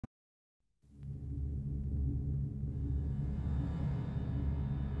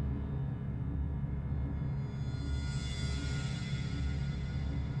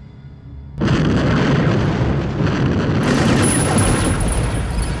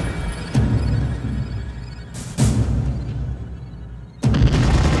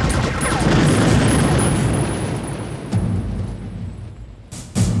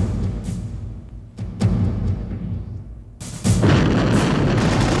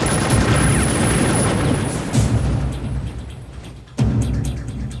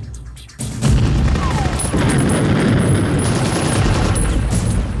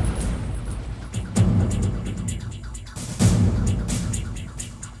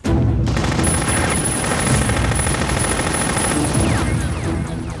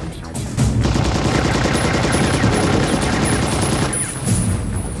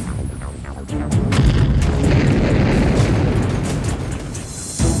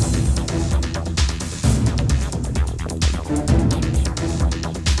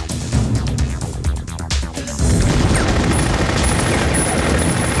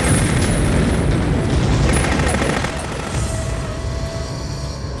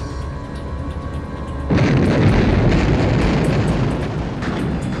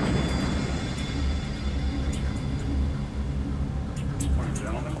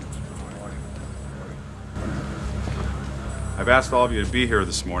asked all of you to be here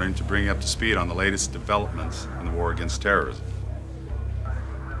this morning to bring you up to speed on the latest developments in the war against terrorism.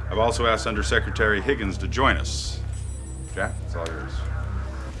 I've also asked Undersecretary Higgins to join us. Jack, it's all yours.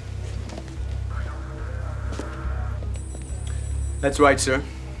 That's right, sir.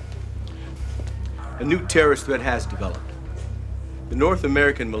 A new terrorist threat has developed. The North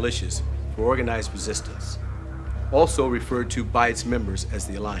American militias for organized resistance, also referred to by its members as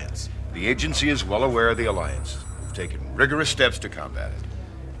the Alliance. The agency is well aware of the Alliance. We've taken rigorous steps to combat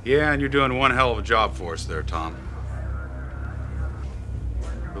it. Yeah, and you're doing one hell of a job for us there, Tom.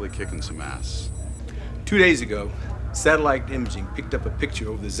 Really kicking some ass. 2 days ago, satellite imaging picked up a picture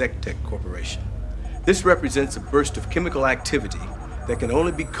over the Zektek Corporation. This represents a burst of chemical activity that can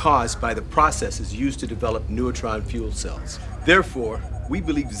only be caused by the processes used to develop neutron fuel cells. Therefore, we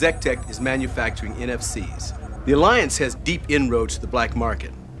believe Zektek is manufacturing NFCs. The Alliance has deep inroads to the black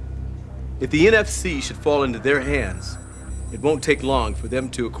market. If the NFC should fall into their hands, it won't take long for them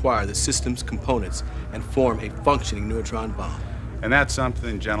to acquire the system's components and form a functioning neutron bomb. And that's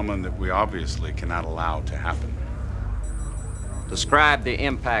something, gentlemen, that we obviously cannot allow to happen. Describe the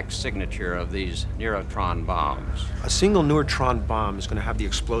impact signature of these neutron bombs. A single neutron bomb is going to have the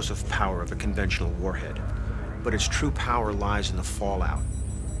explosive power of a conventional warhead, but its true power lies in the fallout.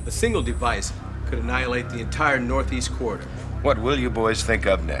 A single device could annihilate the entire northeast corridor. What will you boys think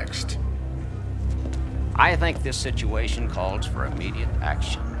of next? I think this situation calls for immediate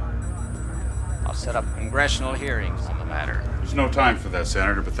action. I'll set up congressional hearings on the matter. There's no time for that,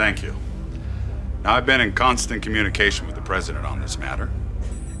 Senator, but thank you. Now, I've been in constant communication with the President on this matter,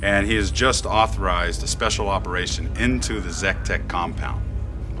 and he has just authorized a special operation into the Zektek compound.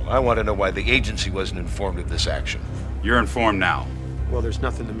 Well, I want to know why the agency wasn't informed of this action. You're informed now. Well, there's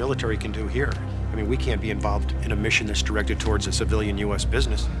nothing the military can do here. I mean, we can't be involved in a mission that's directed towards a civilian U.S.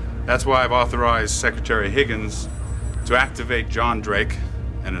 business. That's why I've authorized Secretary Higgins to activate John Drake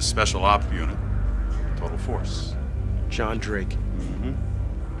and his special op unit, Total Force. John Drake. Mm-hmm.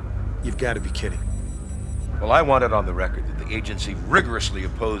 You've got to be kidding. Well, I want it on the record that the agency rigorously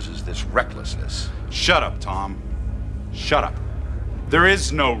opposes this recklessness. Shut up, Tom. Shut up. There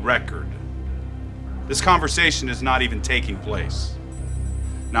is no record. This conversation is not even taking place.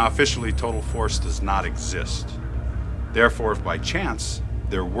 Now, officially, Total Force does not exist. Therefore, if by chance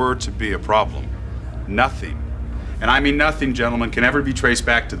there were to be a problem, nothing, and I mean nothing, gentlemen, can ever be traced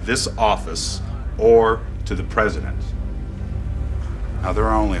back to this office or to the President. Now, there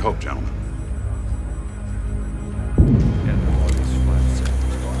are only hope, gentlemen.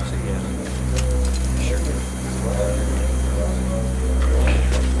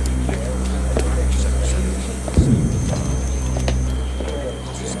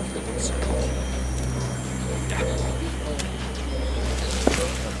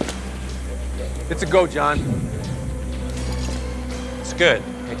 It's a go, John. It's good.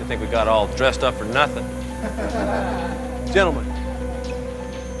 Hate to think we got all dressed up for nothing. Gentlemen,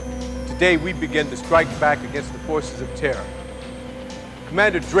 today we begin to strike back against the forces of terror.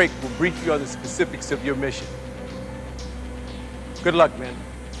 Commander Drake will brief you on the specifics of your mission. Good luck, men.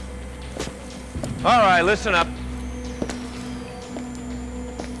 All right, listen up.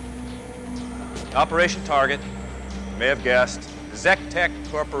 Operation target, you may have guessed, Zektek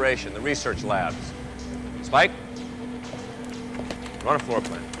Corporation, the research labs. Spike, run a floor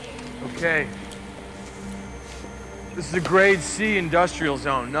plan. Okay. This is a grade C industrial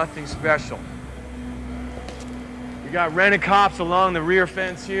zone, nothing special. We got rent-a-cops along the rear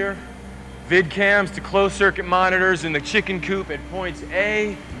fence here, vid cams to closed circuit monitors in the chicken coop at points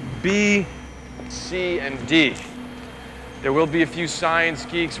A, B, C, and D. There will be a few science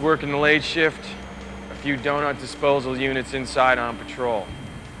geeks working the late shift, a few donut disposal units inside on patrol.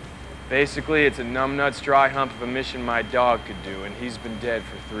 Basically, it's a numbnuts dry hump of a mission my dog could do, and he's been dead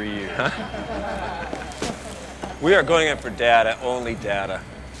for 3 years. We are going in for data, only data,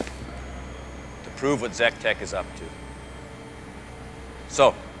 to prove what Zektek is up to.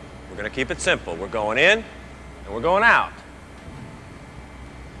 So, we're going to keep it simple. We're going in, and we're going out.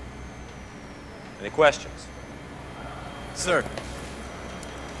 Any questions? Sir.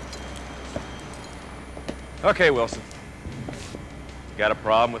 Okay, Wilson. You got a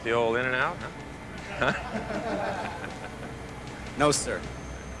problem with the old in and out, huh? No, sir.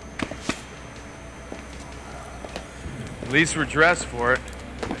 At least we're dressed for it.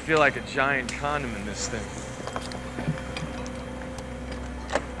 I feel like a giant condom in this thing.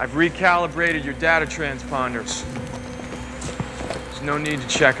 I've recalibrated your data transponders. There's no need to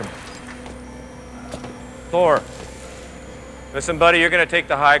check them. Thor, listen, buddy, you're going to take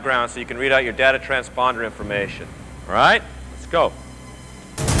the high ground so you can read out your data transponder information. All right? Let's go.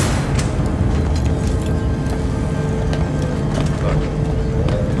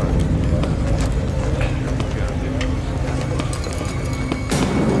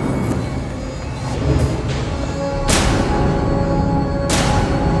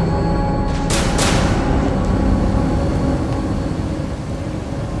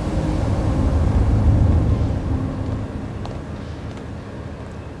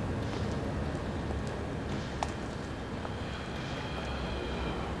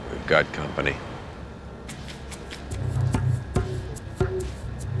 got company.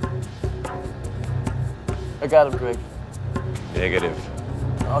 I got him, Greg. Negative.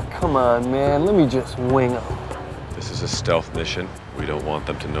 Oh, come on, man. Let me just wing him. This is a stealth mission. We don't want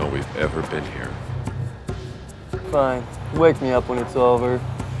them to know we've ever been here. Fine. Wake me up when it's over.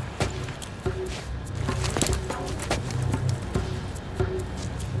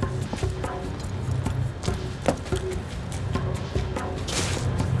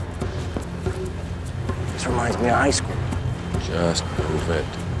 This reminds me of high school. Just move it.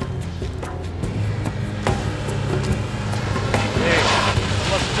 Hey, I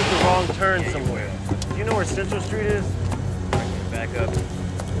must have took the wrong turn somewhere. Do you know where Central Street is? Back up. Go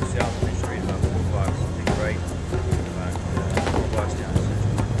south Main Street about 4 blocks. Take a right. About 4 blocks down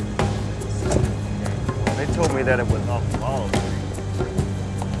Central. They told me that it was off of Olive Street.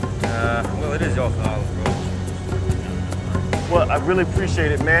 Well, it is off the Olive Road. Well, I really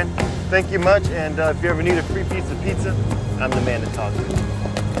appreciate it, man. Thank you much, and if you ever need a free piece of pizza, I'm the man to talk to.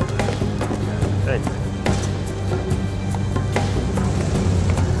 Thanks.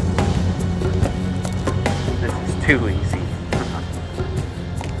 This is too easy.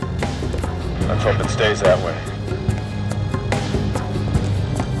 Let's hope it stays that way.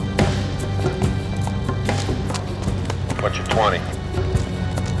 What's your 20?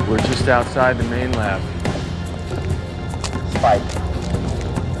 We're just outside the main lab. Spike.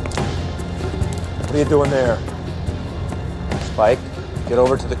 What are you doing there? Spike, get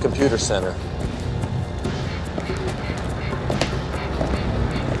over to the computer center.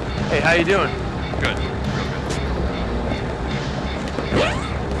 Hey, how you doing? Good.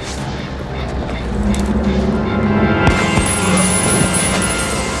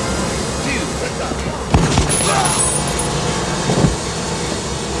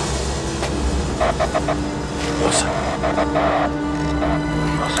 Wilson,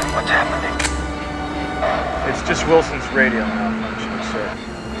 what's happening? It's just Wilson's radio malfunction, sir.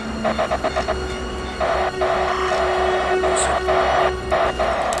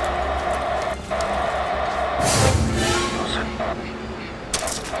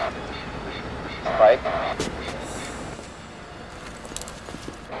 Spike?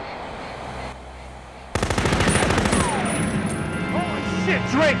 Holy shit,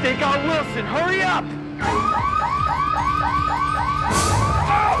 Drake, they got Wilson. Hurry up!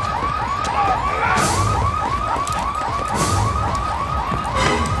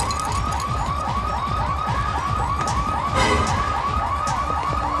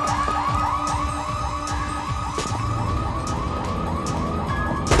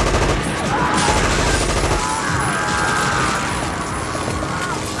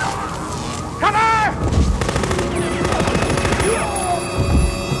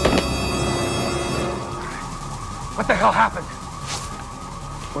 What the hell happened?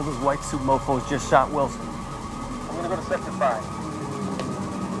 One of those white suit mofos just shot Wilson. I'm gonna go to Sector 5.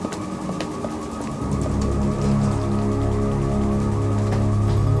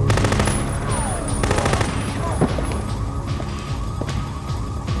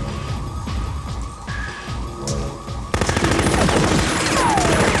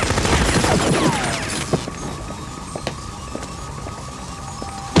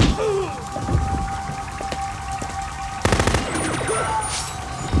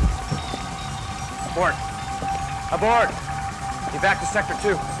 Abort! Abort! Evac to Sector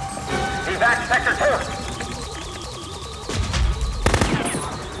 2. Evac Sector 2.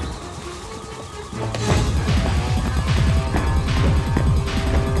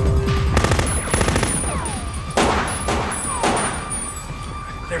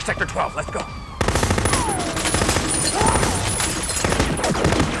 Clear Sector 12, let's go.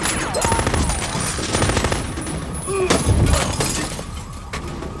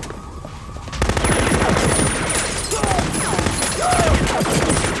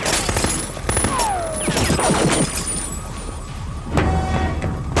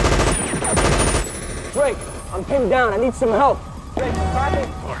 Drake, I'm pinned down. I need some help. Drake, copy?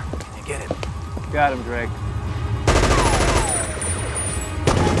 Can you get him? Got him, Drake.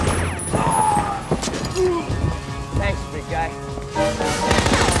 Thanks, big guy.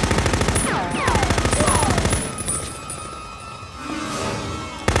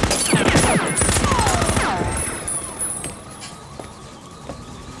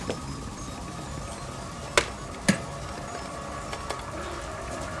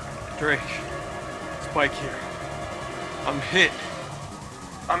 Drake, Spike here. I'm hit.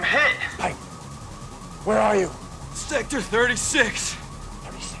 I'm hit. Spike, where are you? Sector 36.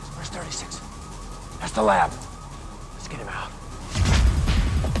 36, where's 36? That's the lab. Let's get him out.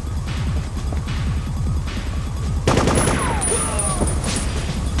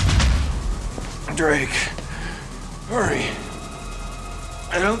 Drake, hurry.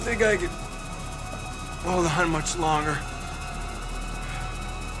 I don't think I can hold on much longer.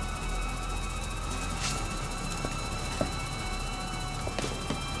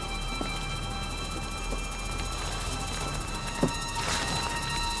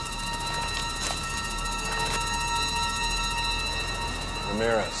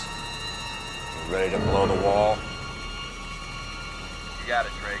 Ramirez, you ready to blow the wall? You got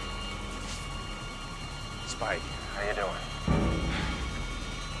it, Drake. Spike, how you doing?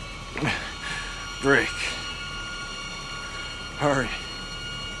 Drake, hurry.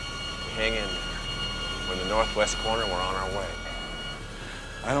 Hang in there. We're in the northwest corner, we're on our way.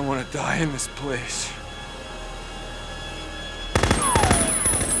 I don't want to die in this place.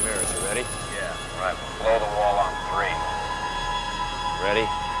 Ramirez, you ready? Yeah, right. We'll blow the wall on 3. Ready?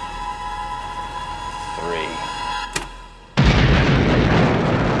 3.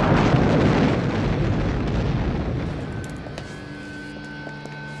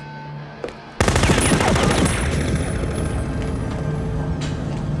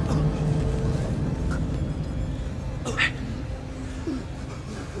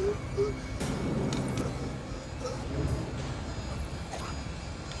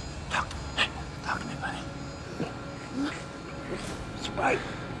 Talk to me, buddy. Spike.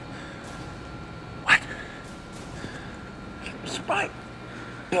 What? Spike.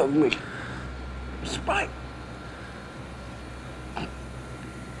 Help me. Spike.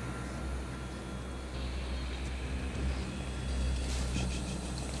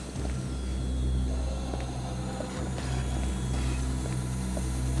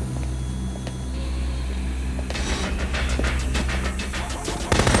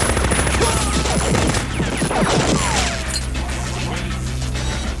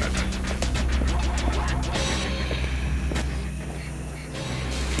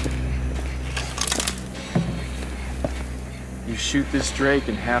 You shoot this Drake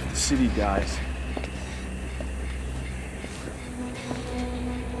and half the city dies.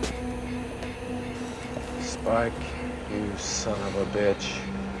 Spike, you son of a bitch.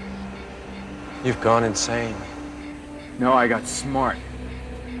 You've gone insane. No, I got smart.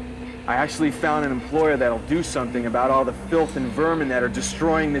 I actually found an employer that'll do something about all the filth and vermin that are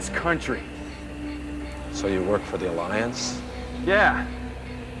destroying this country. So you work for the Alliance? Yeah.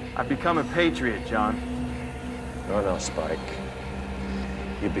 I've become a patriot, John. No, Spike.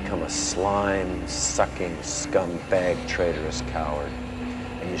 You've become a slime-sucking, scumbag, traitorous coward.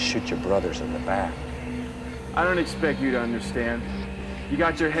 And you shoot your brothers in the back. I don't expect you to understand. You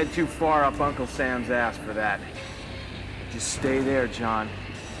got your head too far up Uncle Sam's ass for that. Just stay there, John.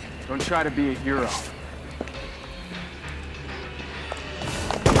 Don't try to be a hero.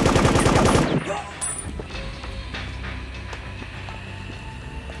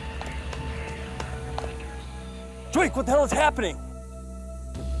 Drake, what the hell is happening?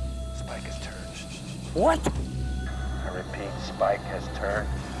 Spike has turned. What? I repeat, Spike has turned.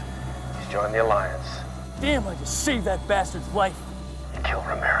 He's joined the Alliance. Damn, I just saved that bastard's life. You killed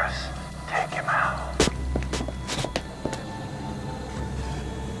Ramirez. Take him out.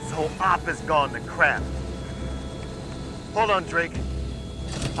 This whole op has gone to crap. Hold on, Drake.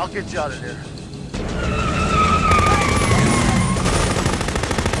 I'll get you out of here.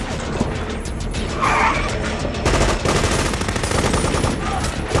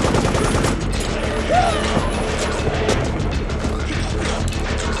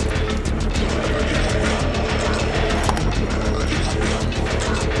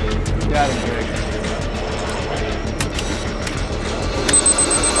 Got him, Drake.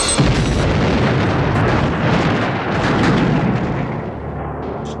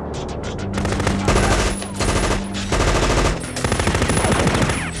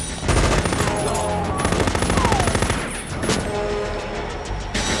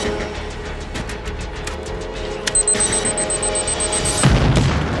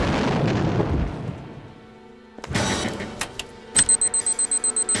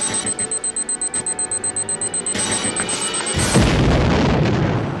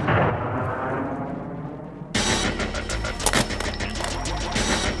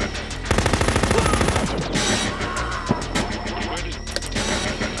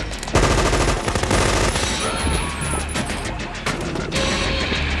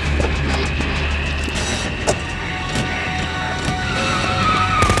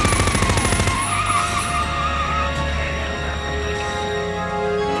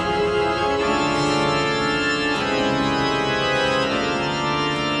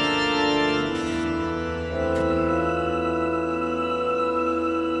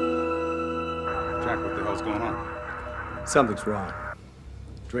 Jack, what the hell's going on? Something's wrong.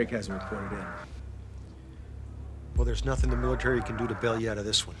 Drake hasn't reported in. Well, there's nothing the military can do to bail you out of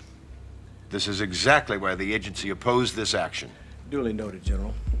this one. This is exactly why the agency opposed this action. Duly noted,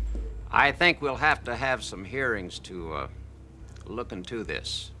 General. I think we'll have to have some hearings to look into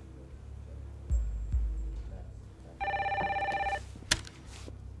this.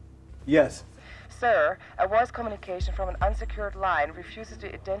 Yes. Sir, a voice communication from an unsecured line refuses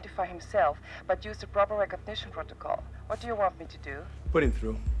to identify himself but used the proper recognition protocol. What do you want me to do? Put him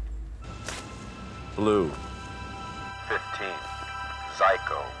through. Blue. 15.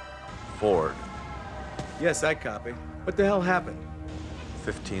 Psycho. Ford. Yes, I copy. What the hell happened?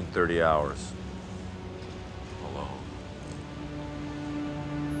 15:30 hours. Alone.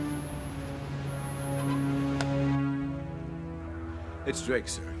 It's Drake,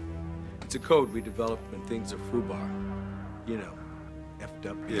 sir. It's a code we developed when things are foobar. You know, effed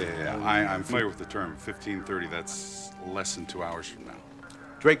up. Yeah, I'm familiar with the term. 15:30, that's less than 2 hours from now.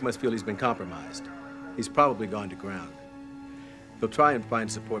 Drake must feel he's been compromised. He's probably gone to ground. He'll try and find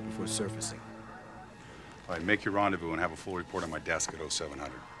support before surfacing. All right, make your rendezvous and have a full report on my desk at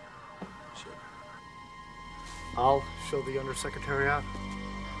 0700. Sure. I'll show the Undersecretary out.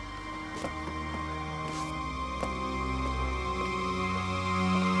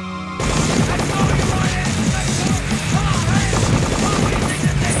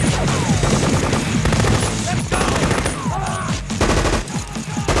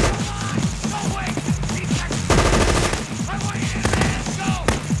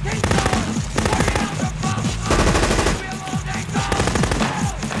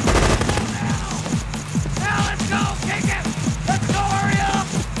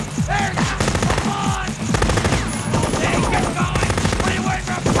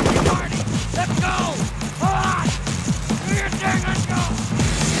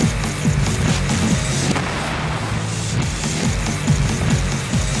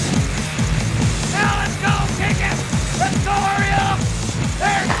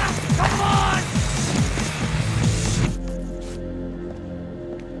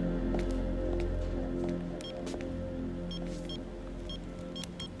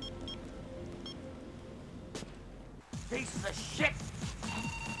 Piece of shit!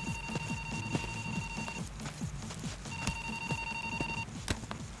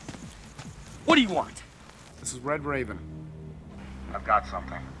 What do you want? This is Red Raven. I've got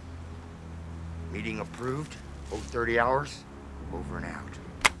something. Meeting approved. 30 hours. Over and out.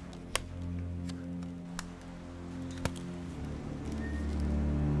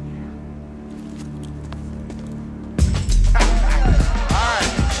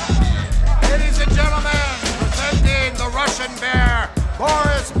 Ladies and gentlemen, presenting the Russian Bear,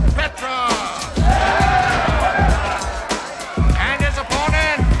 Boris Petrov. And his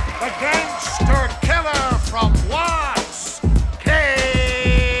opponent, the gangster killer from Watts,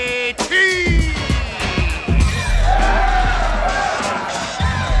 KT.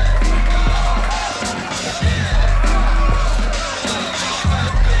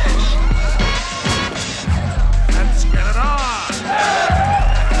 Let's get it on.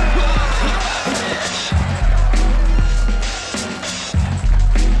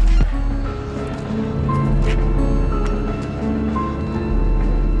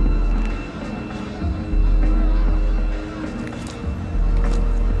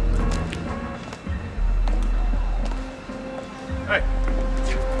 Hey,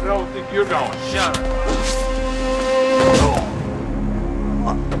 where do you think you're going? Shut up.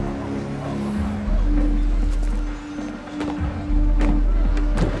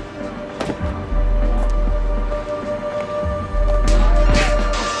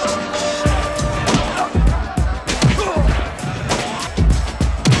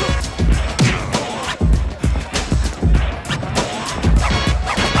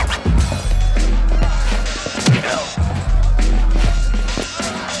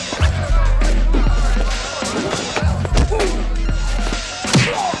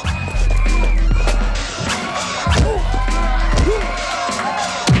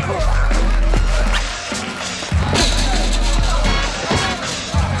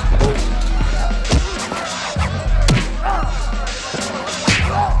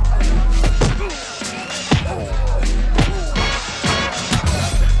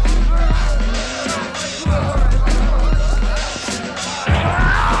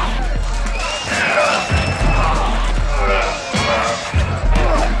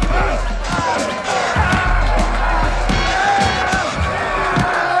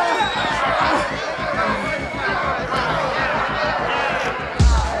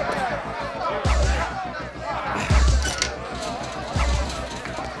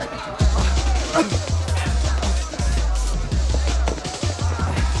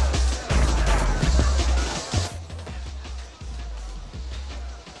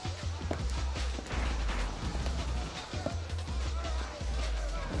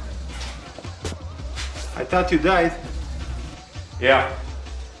 I thought you died. Yeah.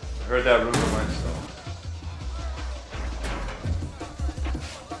 I heard that rumor myself.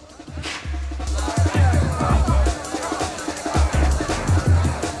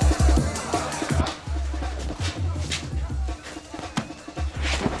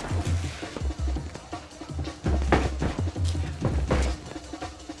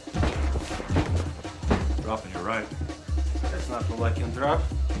 Dropping your right. That's not what I can drop.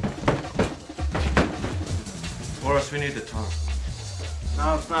 Boris, we need to talk.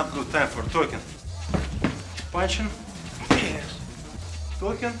 Now it's not good time for talking. Punching? Yes.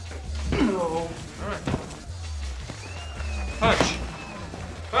 Talking? No. All right. Punch.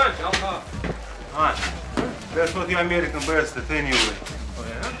 Punch, I'll talk. Alright. That's what the American bears did anyway. Oh,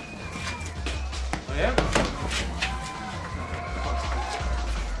 yeah? Oh, yeah?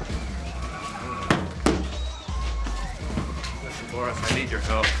 Listen, Boris, I need your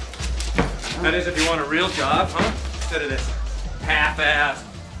help. That is if you want a real job, huh? Instead of this half-assed,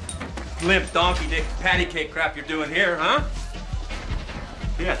 limp donkey dick patty cake crap you're doing here, huh?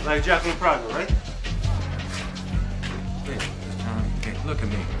 Yeah, like Jack in Praga, right? Hey, hey, look at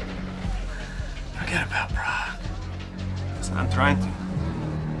me. Forget about Prague. Listen, I'm trying to.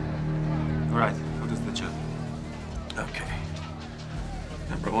 All right, what is the job? Okay.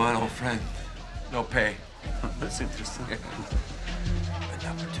 Number one, old friend, no pay. That's interesting. But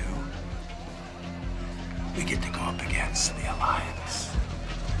number two, we get to go up against the Alliance.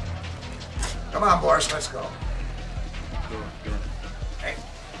 Come on, Boris, let's go. Go. Hey,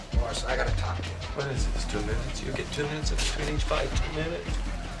 Boris, I gotta talk to you. What is this, 2 minutes? You get 2 minutes in between each fight, 2 minutes?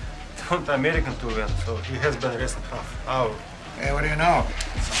 Don't American to win, so he has been arrested half hour. Hey, what do you know?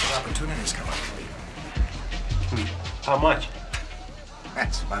 Some opportunities come up for you. How much?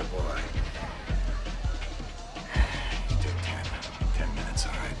 That's my boy. You do 10 minutes,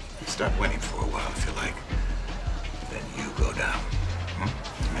 all right? Stop winning for a while if you like. Then you go down.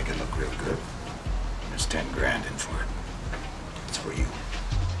 Make it look real good. There's 10 grand in for it. It's for you.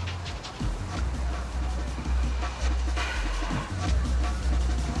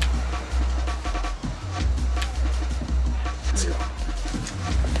 Let's go.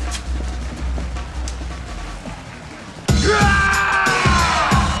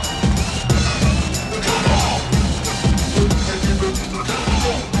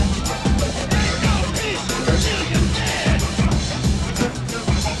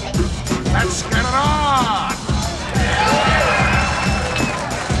 Let's get it on!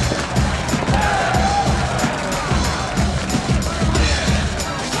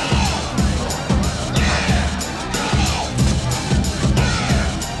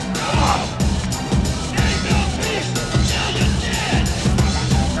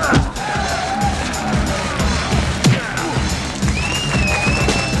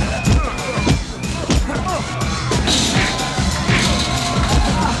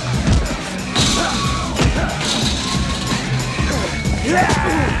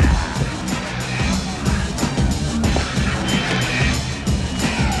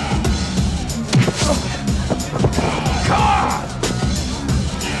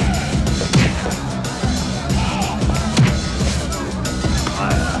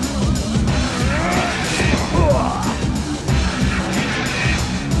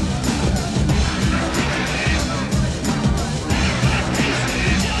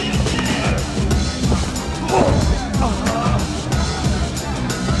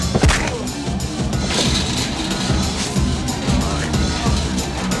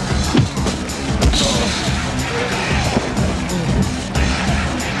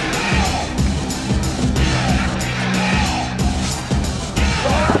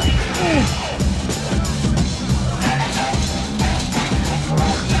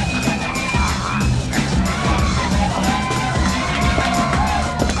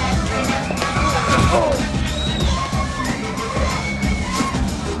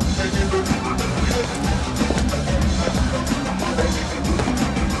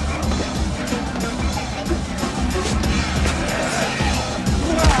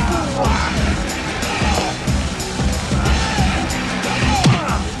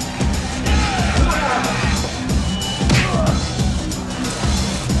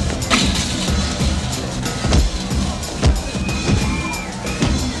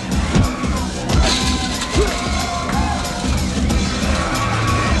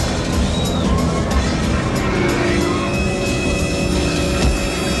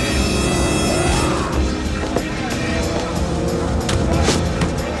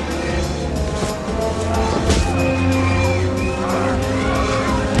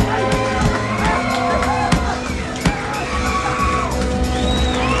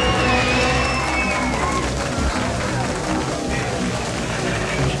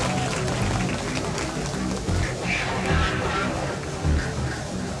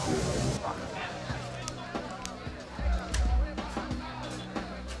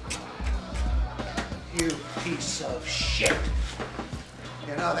 shit.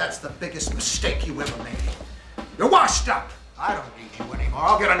 You know, that's the biggest mistake you ever made. You're washed up. I don't need you anymore.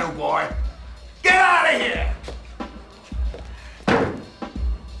 I'll get a new boy. Get out of here!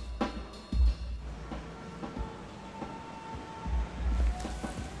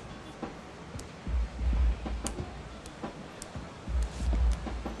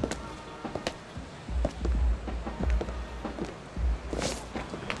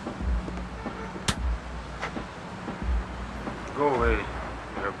 Go away,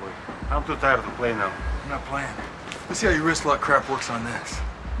 there, boy. I'm too tired to play now. I'm not playing. Let's see how your wrist lock crap works on this.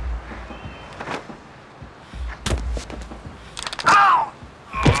 Ow!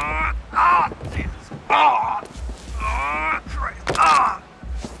 Oh, Jesus. Oh! Oh, Christ. Oh!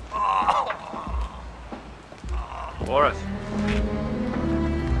 Oh! Boris.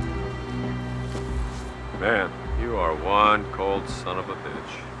 Man, you are one cold son of a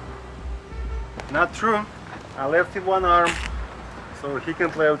bitch. Not true. I left him one arm so he can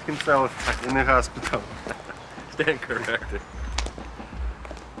play with himself in the hospital. Stand corrected.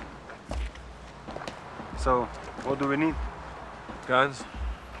 So, what do we need? Guns?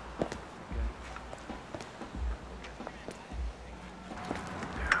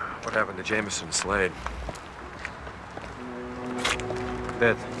 What happened to Jameson and Slade?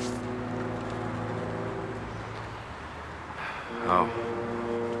 Dead. How?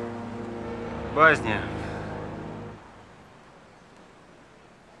 Bosnia.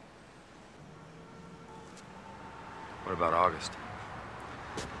 What about August?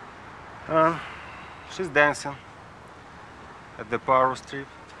 She's dancing at the power strip.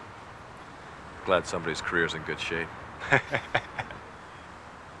 Glad somebody's career's in good shape.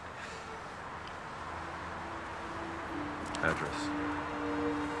 Address.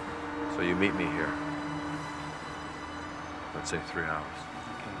 So you meet me here. Let's say 3 hours.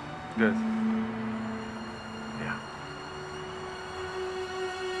 Good. Yeah.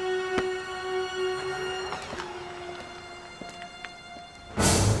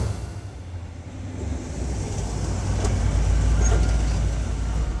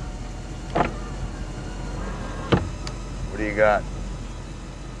 What do you got?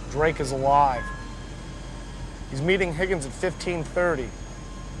 Drake is alive. He's meeting Higgins at 15:30.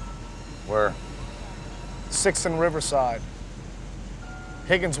 Where? 6th and Riverside.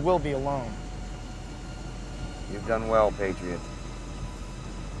 Higgins will be alone. You've done well, Patriot.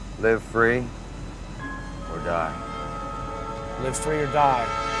 Live free or die. Live free or die.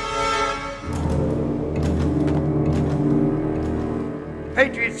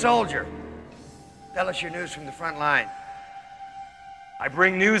 Patriot soldier, tell us your news from the front line. I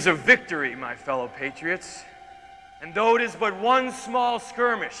bring news of victory, my fellow patriots. And though it is but one small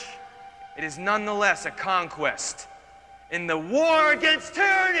skirmish, it is nonetheless a conquest in the war against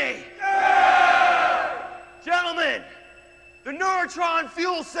tyranny. Yeah! Gentlemen, the neutron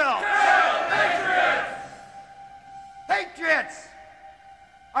fuel cell. Patriots! Patriots!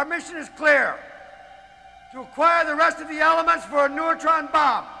 Our mission is clear. To acquire the rest of the elements for a neutron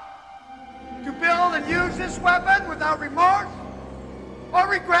bomb. To build and use this weapon without remorse or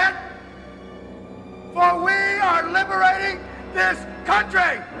regret. For we are liberating this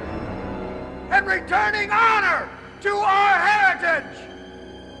country and returning honor to our heritage.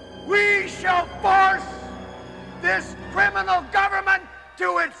 We shall force this criminal government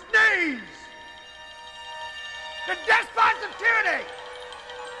to its knees. The despots of tyranny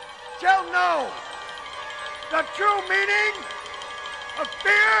shall know the true meaning of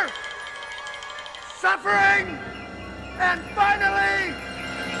fear, suffering, and finally,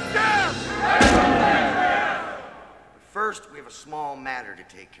 death! First, we have a small matter to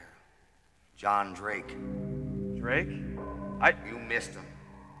take care of. John Drake. Drake? You missed him.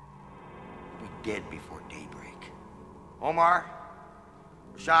 He'll be dead before daybreak. Omar?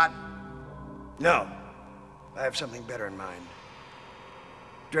 Rashad? No. I have something better in mind.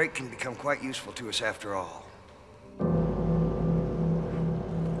 Drake can become quite useful to us after all.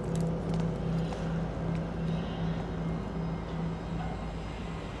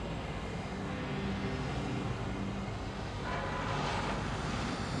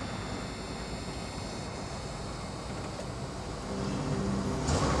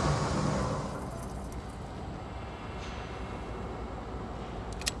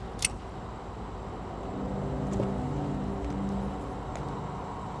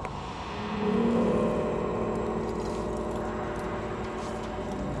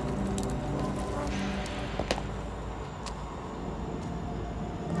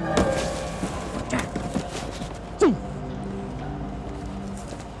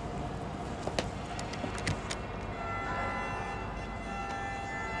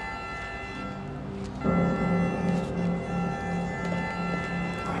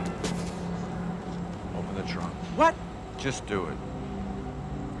 Just do it.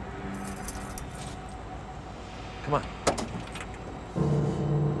 Come on.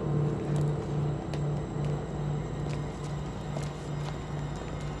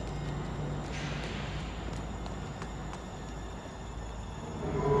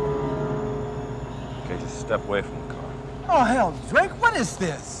 Okay, just step away from the car. Oh, hell, Drake, what is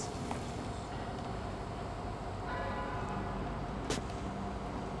this?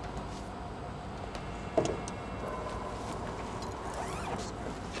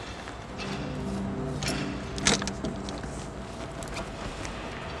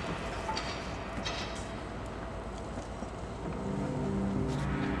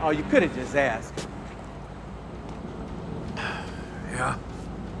 Oh, you could have just asked. Yeah.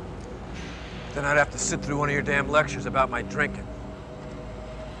 Then I'd have to sit through one of your damn lectures about my drinking.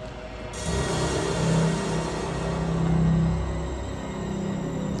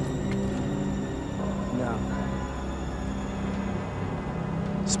 No.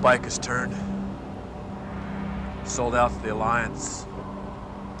 Spike has turned. Sold out to the Alliance.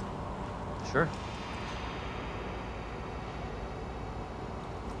 Sure.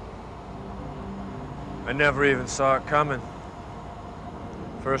 I never even saw it coming.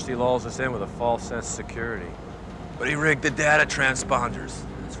 First, he lulls us in with a false sense of security. But he rigged the data transponders.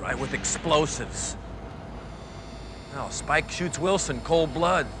 That's right, with explosives. Now, Spike shoots Wilson cold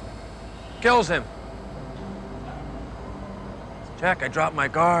blood. Kills him. Jack, I dropped my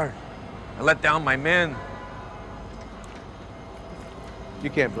guard. I let down my men. You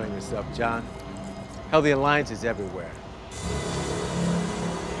can't blame yourself, John. Hell, the Alliance is everywhere.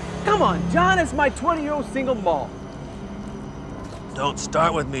 Come on, John, it's my 20-year-old single malt. Don't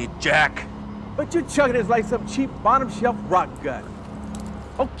start with me, Jack. But you're chugging it like some cheap bottom-shelf rock gut.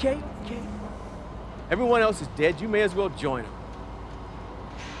 Okay, okay. Everyone else is dead. You may as well join them.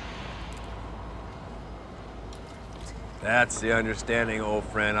 That's the understanding, old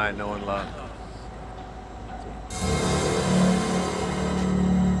friend I know and love.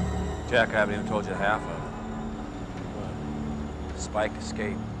 Jack, I haven't even told you half of it. Spike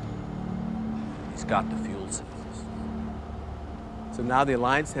escaped. He's got the fuel cells. So now the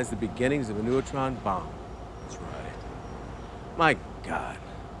Alliance has the beginnings of a neutron bomb. That's right. My God.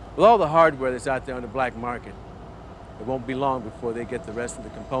 With all the hardware that's out there on the black market, it won't be long before they get the rest of the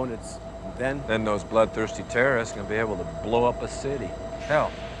components. And then? Then those bloodthirsty terrorists are going to be able to blow up a city.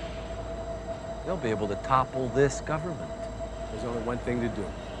 Hell, they'll be able to topple this government. There's only one thing to do.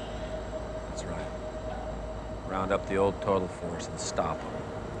 That's right. Round up the old total force and stop them.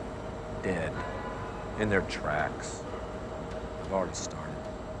 Dead. In their tracks. I've already started.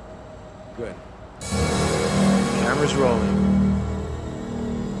 Good. Camera's rolling.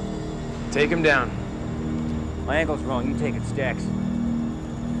 Take him down. My angle's wrong. You take it, Stacks.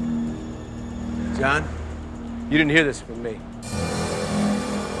 John, you didn't hear this from me.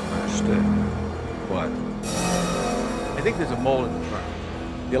 Understood. What? I think there's a mole in the firm.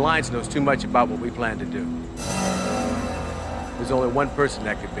 The Alliance knows too much about what we plan to do. There's only one person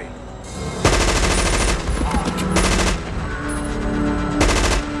that could be.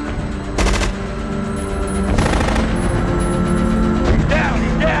 He's down,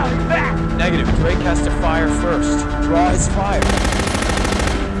 he's back! Negative. Drake has to fire first. Draw his fire.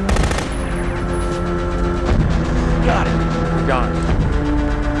 Got it. Gone.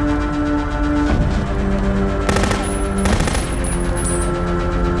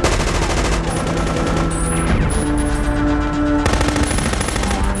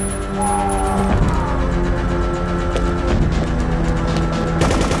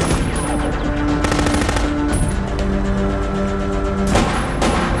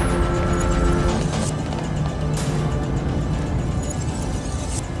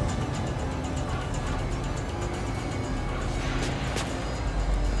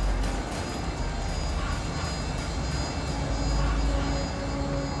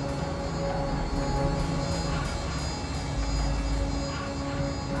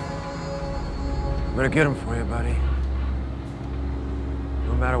 I'm gonna get him for you, buddy.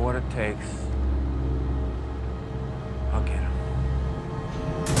 No matter what it takes, I'll get him.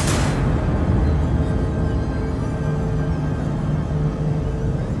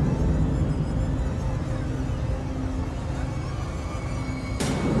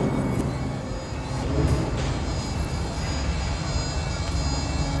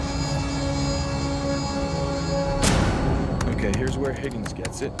 Okay, here's where Higgins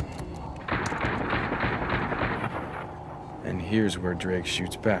gets it. And here's where Drake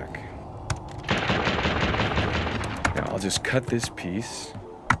shoots back. Now I'll just cut this piece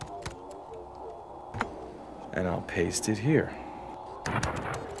and I'll paste it here.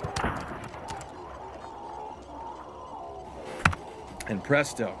 and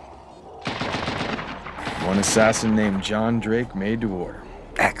presto. One assassin named John Drake made to order.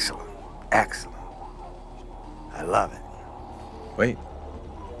 Excellent. Excellent. I love it. Wait,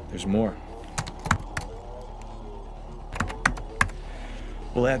 there's more.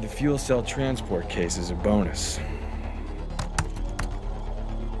 We'll add the fuel cell transport case as a bonus.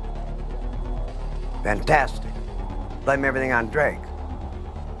 Fantastic. Blame everything on Drake.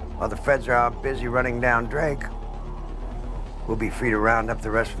 While the feds are out busy running down Drake, we'll be free to round up the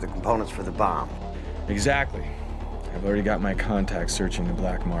rest of the components for the bomb. Exactly. I've already got my contacts searching the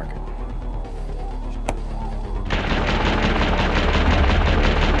black market.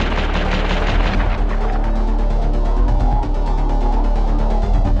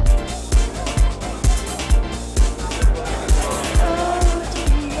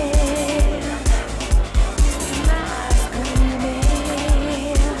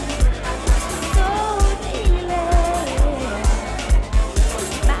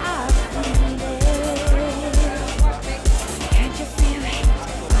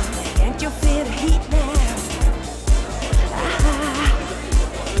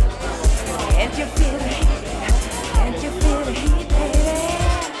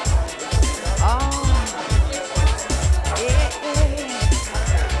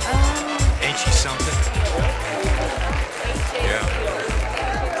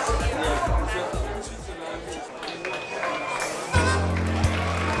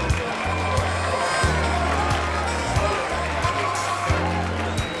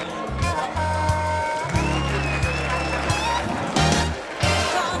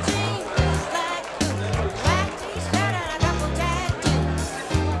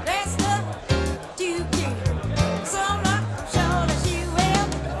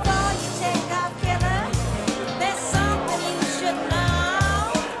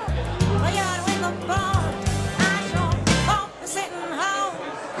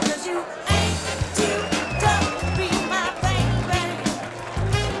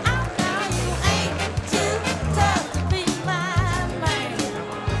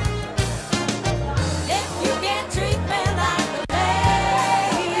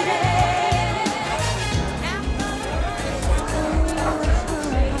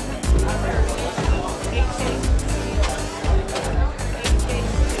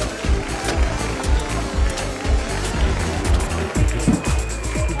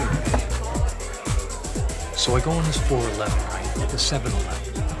 So I go on this 411, right? The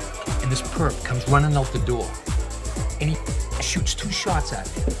 7-Eleven. And this perp comes running out the door. And he shoots 2 shots at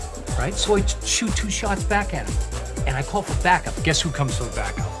me, right? So I shoot 2 shots back at him. And I call for backup. Guess who comes for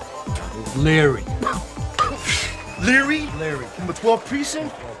backup? Larry. Leary? Larry. From the 12th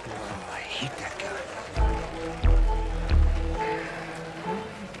precinct? I hate that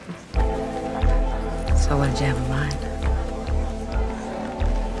guy. So what did you have in mind?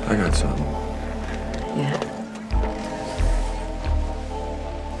 I got something. Yeah?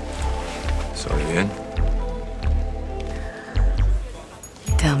 So you in?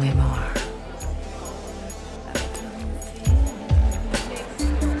 Tell me more.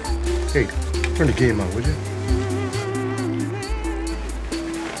 Hey, turn the game on, would you?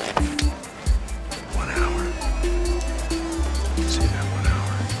 1 hour. See that 1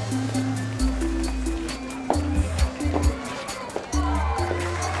 hour.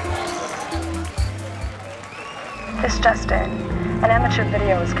 This just in. An amateur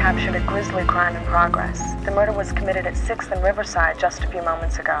video has captured a grisly crime in progress. The murder was committed at 6th and Riverside just a few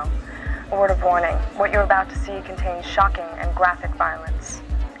moments ago. A word of warning, what you're about to see contains shocking and graphic violence.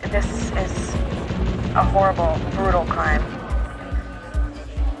 This is a horrible, brutal crime.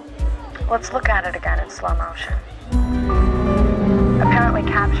 Let's look at it again in slow motion. Apparently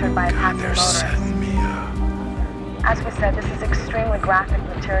captured by a passing motorist. As we said, this is extremely graphic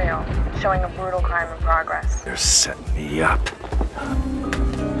material, showing a brutal crime in progress. They're setting me up. I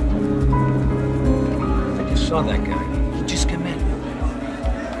just saw that guy. He just came in.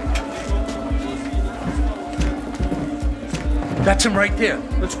 That's him right there.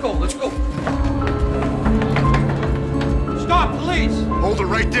 Let's go, let's go. Stop, police! Hold it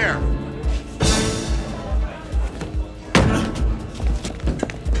right there.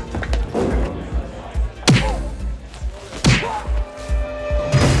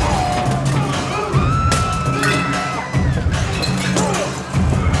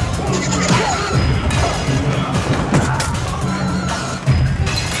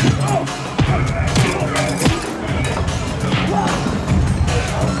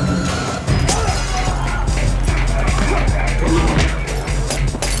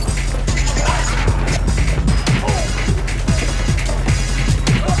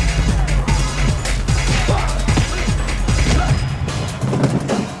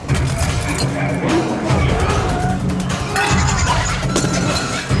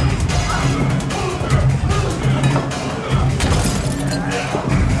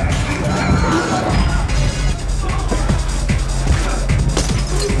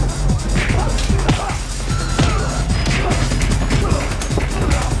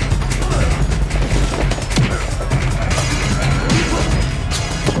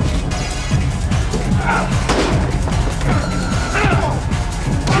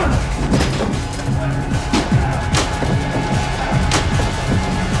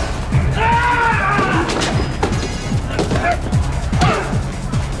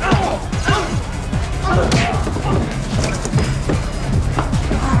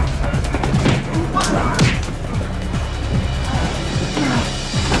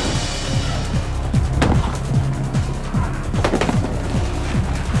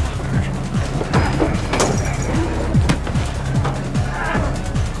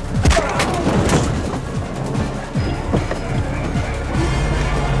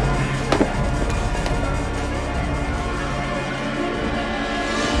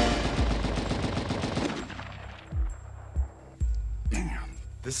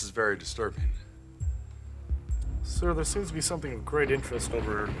 This is very disturbing. Sir, there seems to be something of great interest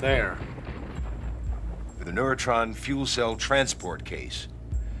over there. For the Neurotron fuel cell transport case,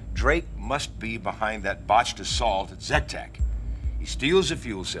 Drake must be behind that botched assault at Zetec. He steals the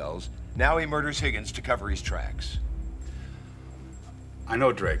fuel cells, now he murders Higgins to cover his tracks. I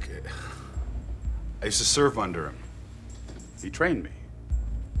know Drake. I used to serve under him. He trained me.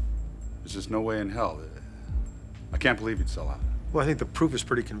 There's just no way in hell. I can't believe he'd sell out. Well, I think the proof is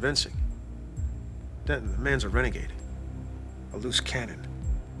pretty convincing. Denton, the man's a renegade. A loose cannon.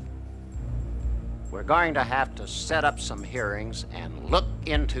 We're going to have to set up some hearings and look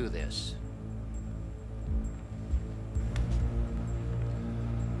into this.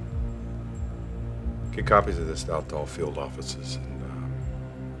 Get copies of this out to all field offices and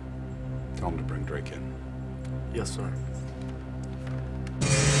tell them to bring Drake in. Yes, sir.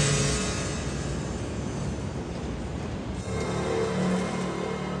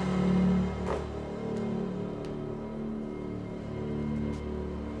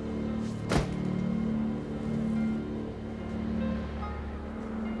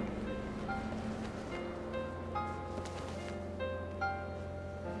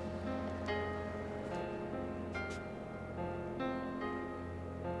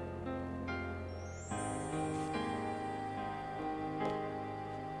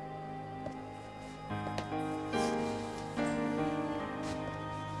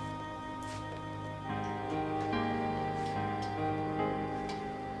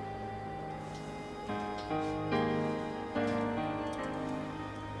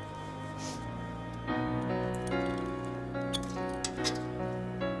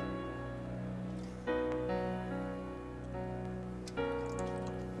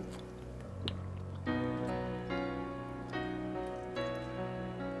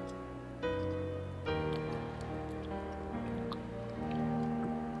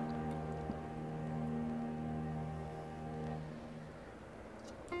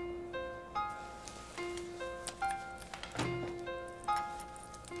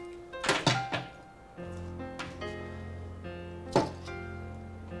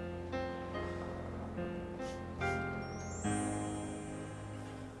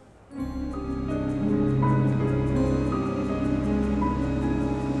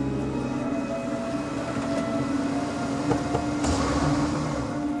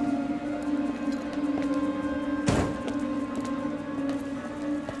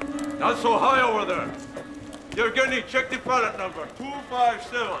 Not so high over there. Yevgeny, check the pallet number,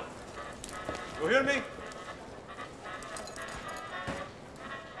 257. You hear me?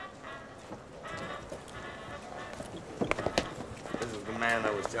 This is the man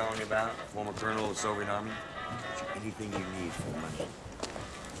I was telling you about, former colonel of the Soviet Army. Get you anything you need for money.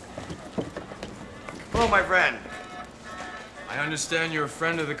 Hello, my friend. I understand you're a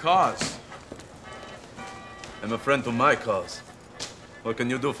friend of the cause. I'm a friend to my cause. What can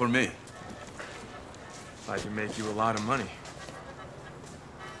you do for me? I can make you a lot of money.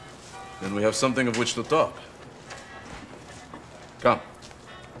 Then we have something of which to talk. Come.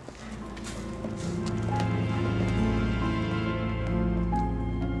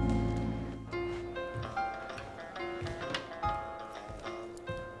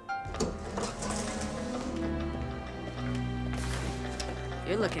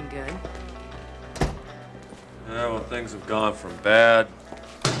 You're looking good. Yeah, well, things have gone from bad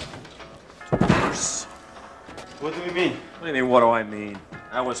to worse. What do you mean? What do you mean, what do I mean?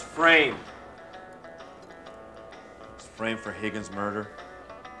 I was framed. I was framed for Higgins' murder.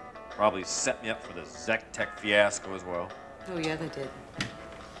 Probably set me up for the Zetec fiasco as well. Oh, yeah, they did.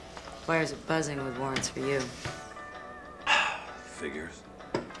 Wires are buzzing with warrants for you. Figures.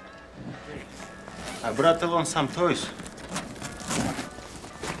 I brought along some toys.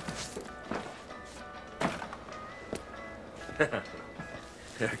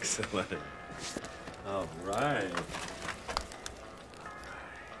 Excellent. All right.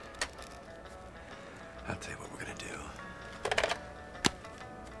 I'll tell you what we're gonna do.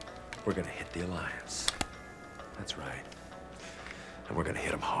 We're gonna hit the Alliance. That's right. And we're gonna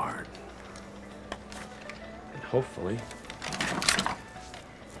hit them hard. And hopefully, what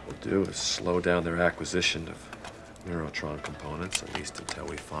we'll do is slow down their acquisition of Neurotron components, at least until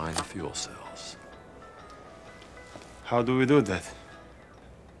we find the fuel cells. How do we do that?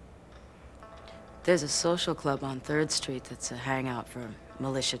 There's a social club on 3rd Street that's a hangout for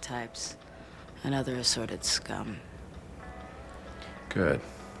militia types and other assorted scum. Good.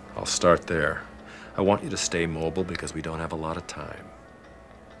 I'll start there. I want you to stay mobile because we don't have a lot of time.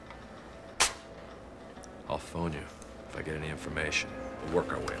 I'll phone you if I get any information. We'll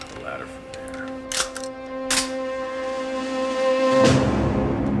work our way up the ladder from there.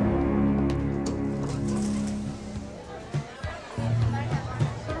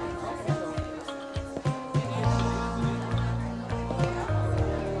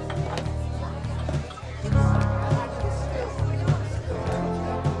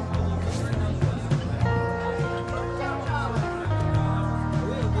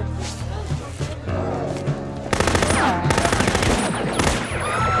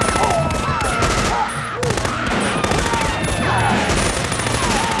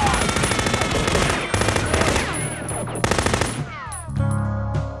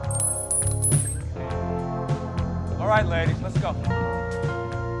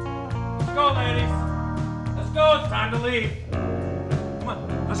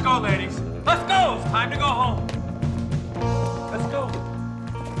 Let's go, ladies. Let's go. It's time to go home. Let's go.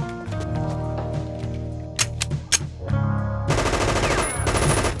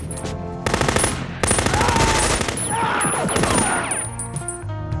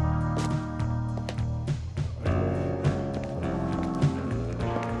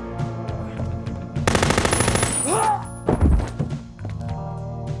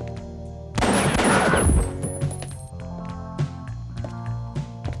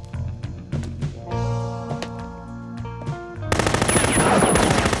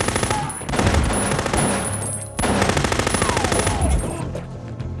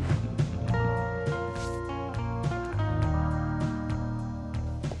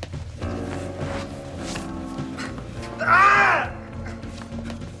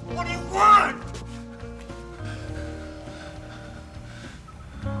 What do you want?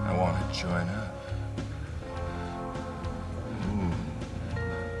 I want to join up.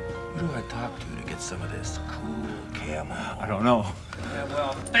 Who do I talk to get some of this cool camo? I don't know. Yeah,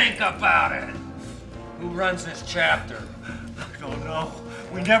 well, think about it. Who runs this chapter? I don't know.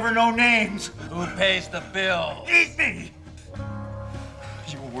 We never know names. Who pays the bill? Eat me!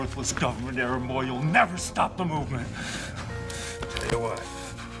 You worthless government errand boy, you'll never stop the movement. Tell you what,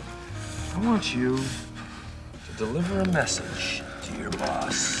 I want you to deliver a message to your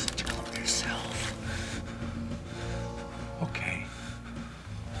boss. Tell him yourself. Okay.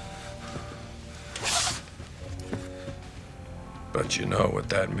 But you know what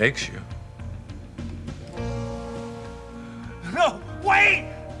that makes you. No, wait!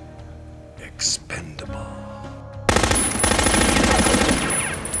 Expendable.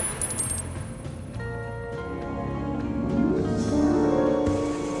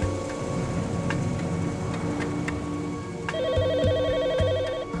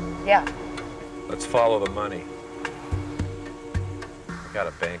 Yeah. Let's follow the money. I got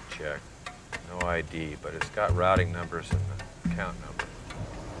a bank check. No ID, but it's got routing numbers and the account number.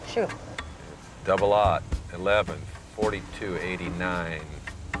 Shoot. Double aught, 11, 42, 89,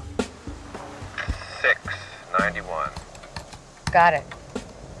 6, 91. Got it.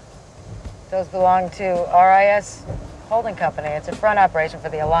 Those belong to RIS Holding Company. It's a front operation for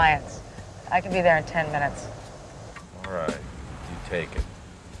the Alliance. I can be there in 10 minutes. All right, you take it.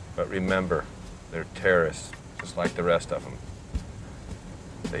 But remember, they're terrorists, just like the rest of them.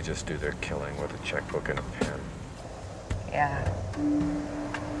 They just do their killing with a checkbook and a pen. Yeah.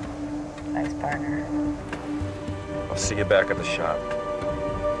 Thanks, partner. I'll see you back at the shop.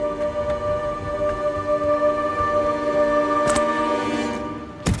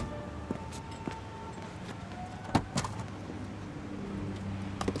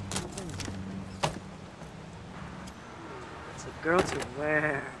 It's a girl to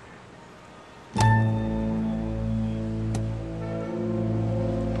wear.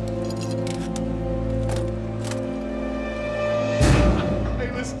 Hey,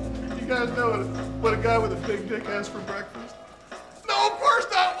 listen, you guys know what a guy with a big dick has for breakfast? No, of course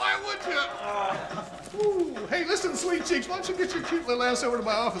not. Why would you? Ooh. Hey, listen, sweet cheeks, why don't you get your cute little ass over to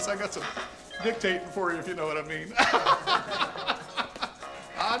my office? I got some dictating for you, if you know what I mean.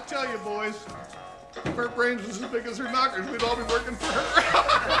 I'll tell you, boys, if her brains was as big as her knockers, we'd all be working for her.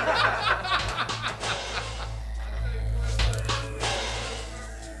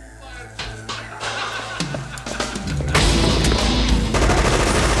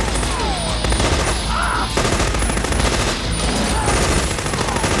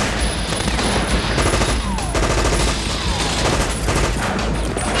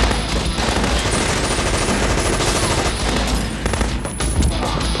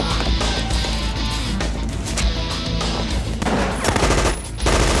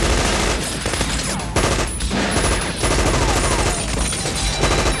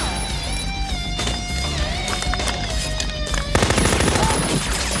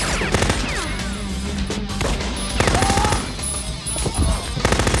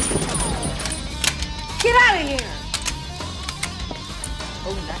 Get out of here!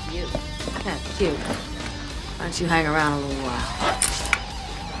 Oh, not you. Cute. Why don't you hang around a little while?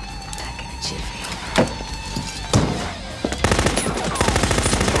 Back in a jiffy.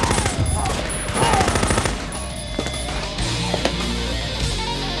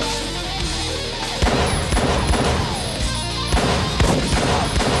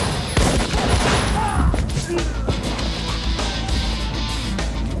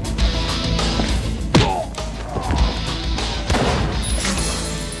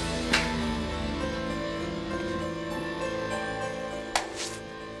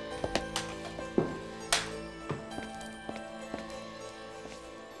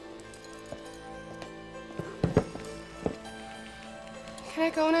 Can I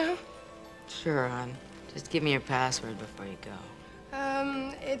go now? Sure, hon. Just give me your password before you go.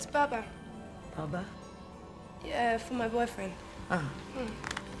 It's Bubba. Bubba? Yeah, for my boyfriend. Oh.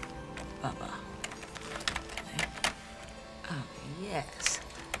 Bubba. Okay. Oh, yes.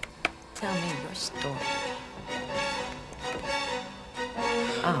 Tell me your story.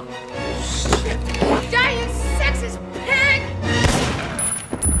 Oh, shit. Die, you sexist pig!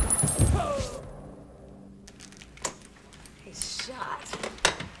 He's shot.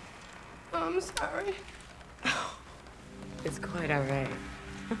 Oh, I'm sorry. It's quite all right.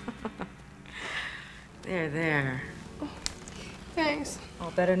 There. Thanks.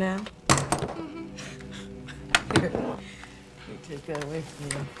 All better now? Mm-hmm. Here, let me take that away from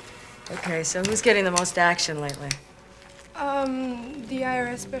you. Okay, so who's getting the most action lately? The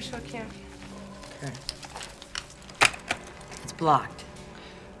IRS special account. Okay. It's blocked.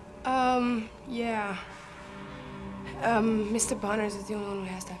 Yeah. Mr. Bonners is the only one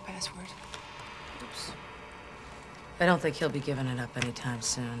who has that password. Oops. I don't think he'll be giving it up anytime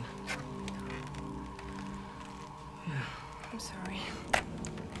soon. I'm sorry.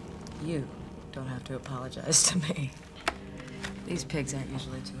 You don't have to apologize to me. These pigs aren't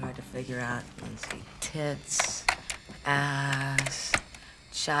usually too hard to figure out. Let's see, tits, ass,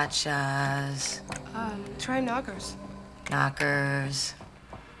 cha-chas. Try knockers. Knockers.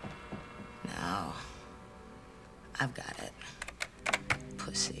 No. I've got it.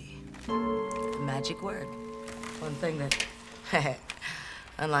 Pussy. The magic word. One thing that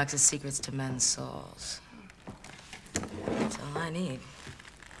unlocks the secrets to men's souls. That's all I need.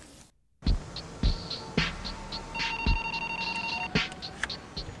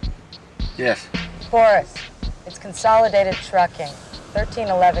 Yes. Boris, it's Consolidated Trucking,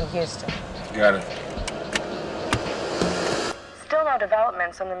 1311 Houston. Got it. Still no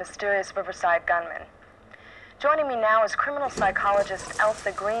developments on the mysterious Riverside gunman. Joining me now is criminal psychologist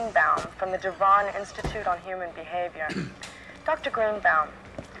Elsa Greenbaum from the Devon Institute on Human Behavior. Dr. Greenbaum,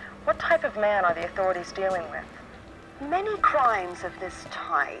 what type of man are the authorities dealing with? Many crimes of this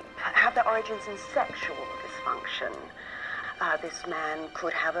type have their origins in sexual dysfunction. This man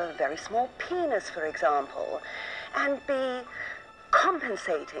could have a very small penis, for example, and be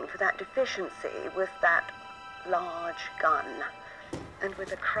compensating for that deficiency with that large gun. And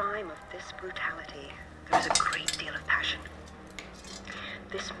with a crime of this brutality, there is a great deal of passion.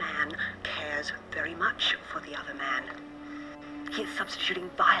 This man cares very much for the other man. He is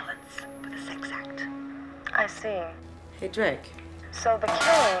substituting violence for the sex act. I see. Hey, Drake. So the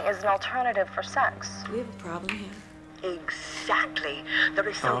killing is an alternative for sex. Do we have a problem here? Exactly. There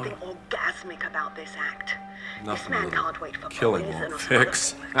is something orgasmic about this act. This man can't wait for killing poison won't or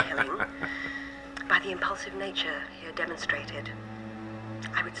fix. killing. By the impulsive nature here demonstrated,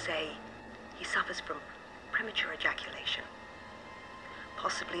 I would say he suffers from premature ejaculation.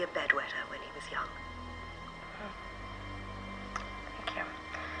 Possibly a bedwetter when he was young. Thank you.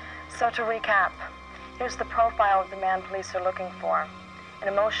 So to recap, here's the profile of the man police are looking for. An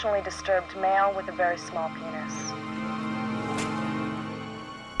emotionally disturbed male with a very small penis.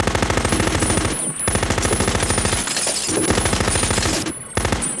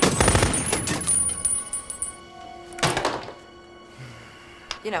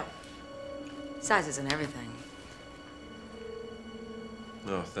 You know, size isn't everything.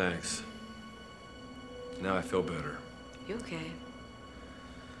 No, thanks. Now I feel better. You okay?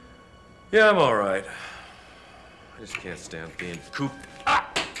 Yeah, I'm all right. I just can't stand being cooped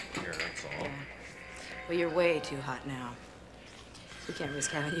up here, that's all. Yeah. Well, you're way too hot now. We can't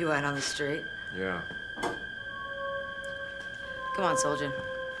risk having you out on the street. Yeah. Come on, soldier.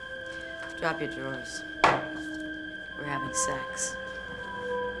 Drop your drawers. We're having sex.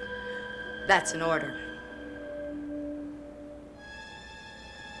 That's an order.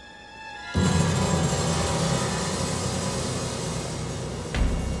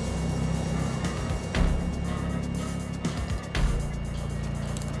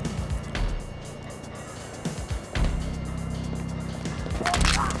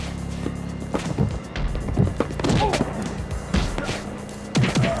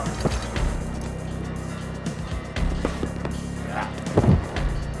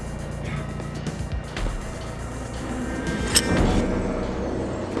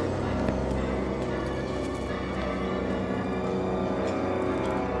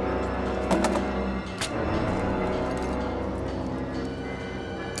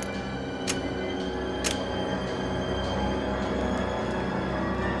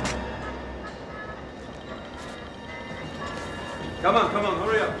 Come on,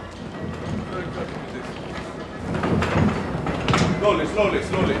 hurry up.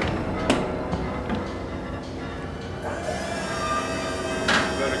 Slowly.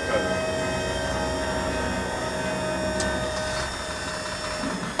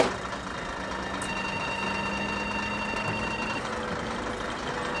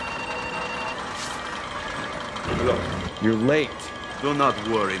 You're late. Do not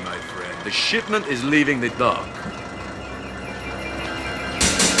worry, my friend. The shipment is leaving the dock.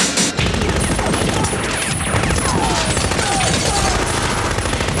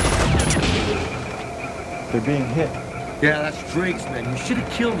 They're being hit. Yeah, that's Drake's men. You should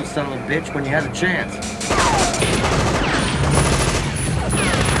have killed the son of a bitch when you had a chance.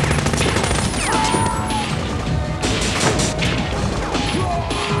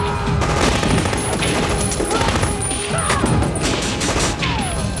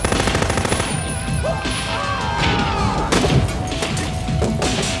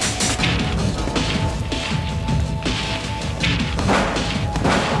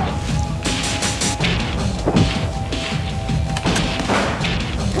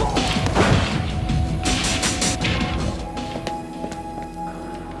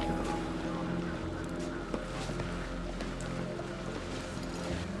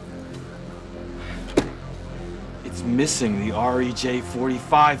 Missing the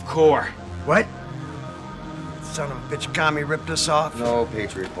REJ-45 core. What? Son of a bitch commie ripped us off? No,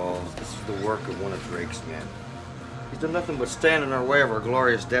 Patriot Balls. This is the work of one of Drake's men. He's done nothing but stand in our way of our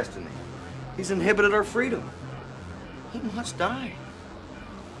glorious destiny. He's inhibited our freedom. He must die.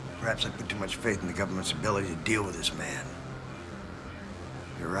 Perhaps I put too much faith in the government's ability to deal with this man.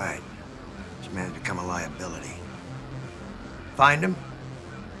 You're right. This man's become a liability. Find him,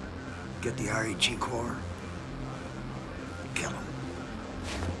 get the REG core, kill him.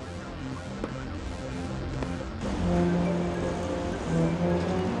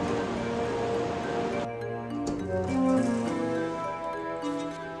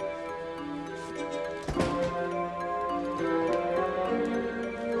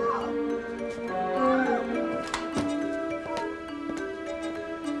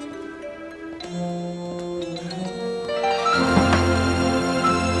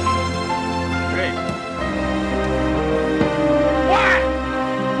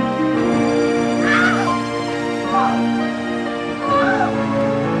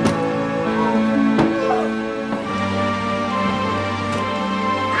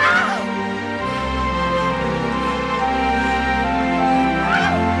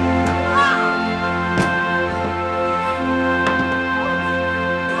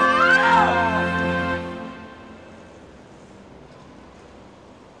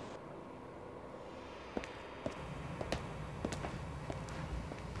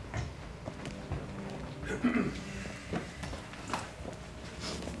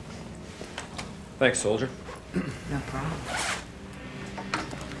 Thanks, soldier. No problem.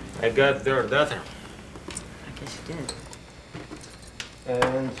 I got their data. I guess you did.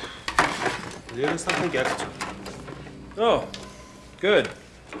 And there is something extra. Oh, good.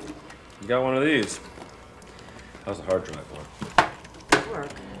 You got one of these. How's the hard drive work? Good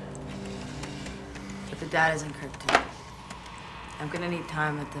work. But the data's encrypted. I'm gonna need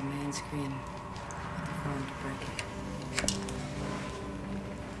time at the main screen of the phone to break it.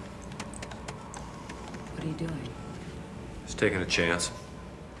 What are you doing? Just taking a chance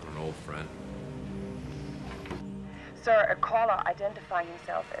on an old friend. Sir, a caller identifying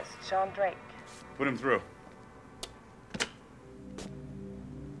himself as John Drake. Put him through.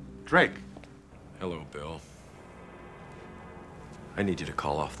 Drake. Hello, Bill. I need you to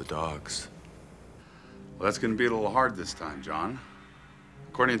call off the dogs. Well, that's going to be a little hard this time, John.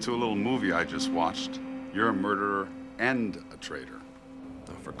 According to a little movie I just watched, you're a murderer and a traitor.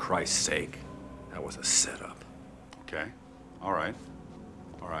 Oh, for Christ's sake. That was a setup. Okay. All right.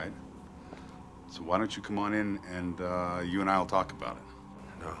 All right. So why don't you come on in and you and I will talk about it?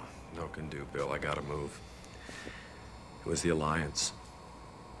 No can do, Bill. I gotta move. It was the Alliance.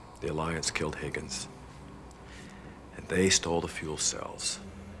 The Alliance killed Higgins. And they stole the fuel cells.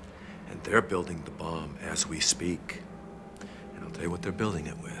 And they're building the bomb as we speak. And I'll tell you what they're building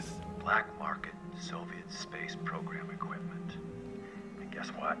it with. Black market Soviet space program equipment. And guess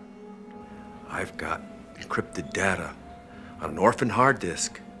what? I've got encrypted data on an orphan hard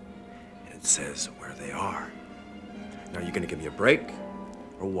disk, and it says where they are. Now, you gonna give me a break,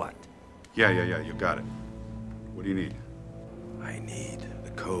 or what? Yeah, you got it. What do you need? I need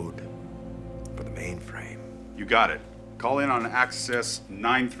the code for the mainframe. You got it. Call in on access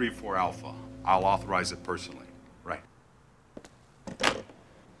 934 Alpha. I'll authorize it personally. Right.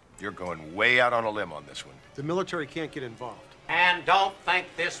 You're going way out on a limb on this one. The military can't get involved. And don't think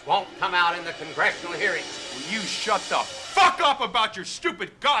this won't come out in the congressional hearings. Will you shut the fuck up about your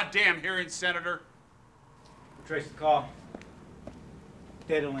stupid goddamn hearings, Senator? Trace the call.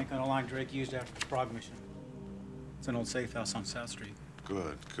 Data link on a line Drake used after the Prague mission. It's an old safe house on South Street.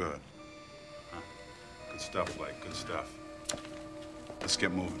 Good. Huh. Good stuff, Blake. Good stuff. Let's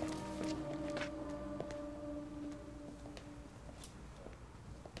get moving.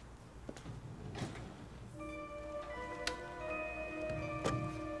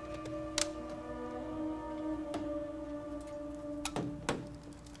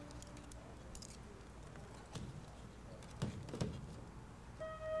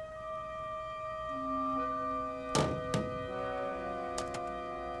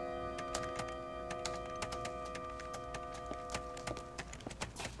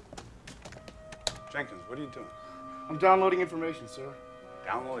 Jenkins, what are you doing? I'm downloading information, sir.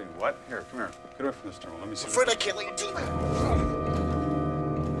 Downloading what? Here, come here. Get away from this terminal. Let me see. I'm afraid I can't let you do that.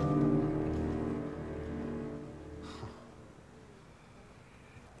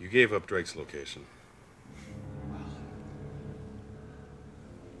 You gave up Drake's location.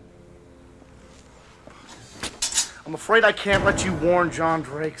 I'm afraid I can't let you warn John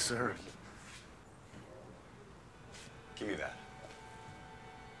Drake, sir. Give me that.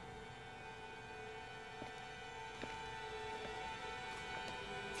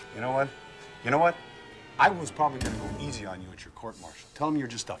 You know what? You know what? I was probably going to go easy on you at your court-martial. Tell him you're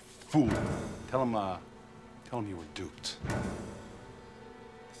just a fool. Tell him you were duped.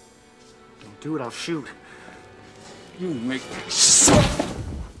 Don't do it, I'll shoot. You make me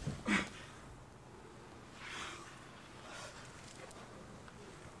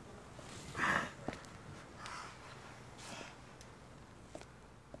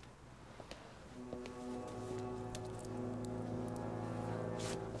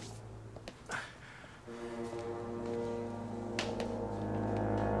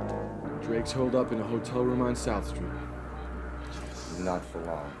Drake's holed up in a hotel room on South Street. Not for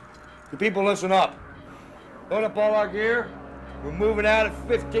long. You people listen up. Load up all our gear. We're moving out at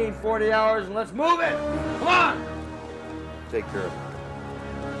 15, 40 hours, and let's move it! Come on! Take care of it.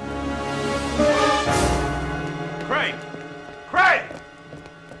 Craig! Craig!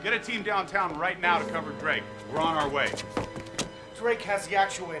 Get a team downtown right now to cover Drake. We're on our way. Drake has the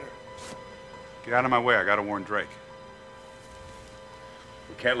actuator. Get out of my way. I gotta warn Drake.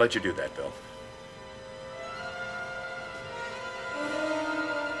 We can't let you do that, Bill.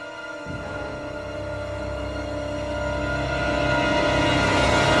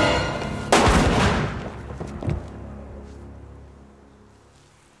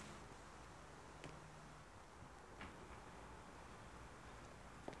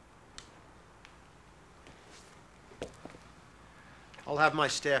 I'll have my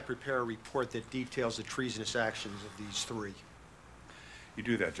staff prepare a report that details the treasonous actions of these three. You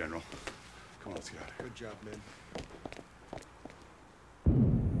do that, General. Come on, let's get out of here. Good job, man.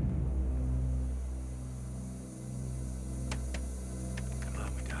 Come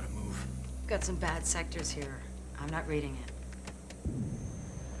on, we gotta move. Got some bad sectors here. I'm not reading it.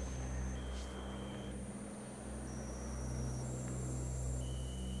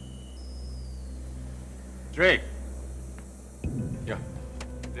 Drake! Yeah.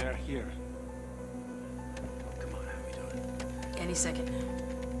 They're here. Come on, how we doing? Any second now.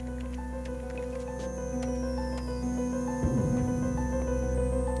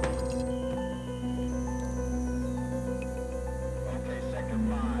 Okay, Sector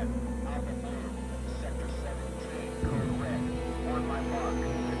 5, Alpha Blue, Sector 17, Code Red, on my mark,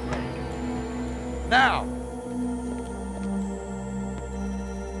 get ready. Now!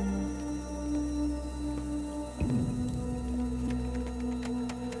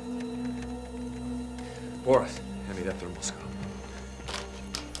 Boris, hand me that thermal scope.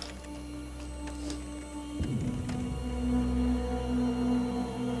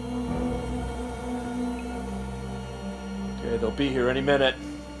 Okay, they'll be here any minute.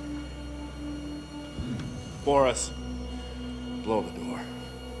 Boris, blow the door.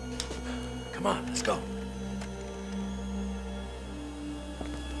 Come on, let's go.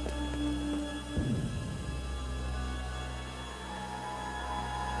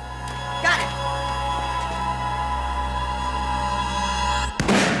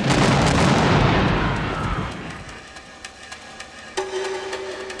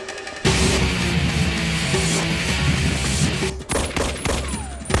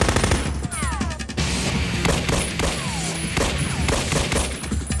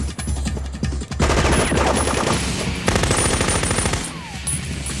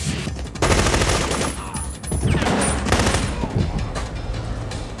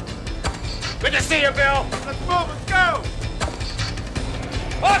 Good to see you, Bill. Let's move. Let's go.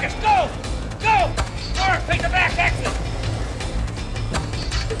 August, go! Go! North, take the back exit.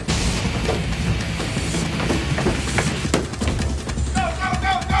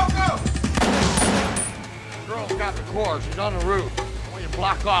 Girl's got the core. She's on the roof. I want you to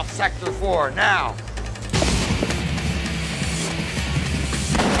block off Sector 4 now.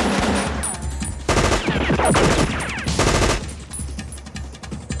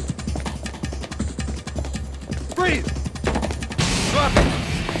 Breathe! Drop it!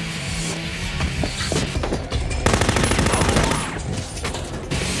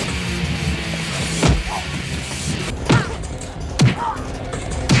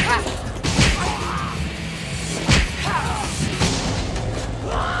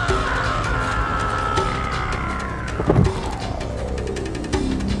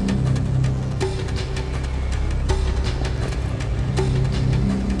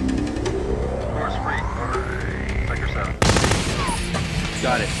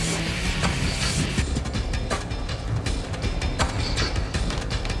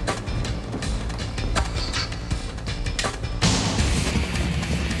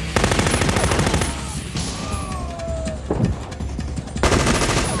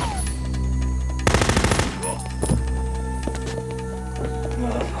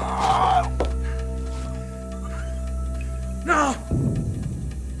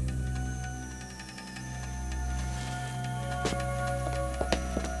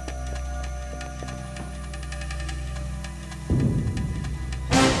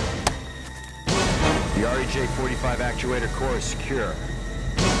 Primary J45 actuator core is secure.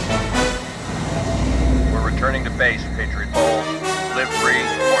 We're returning to base, Patriot Bowles. Live free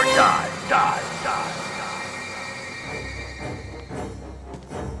or die. Die.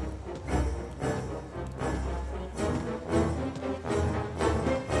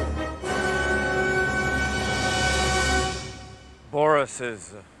 Boris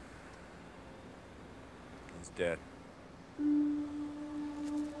is he's dead.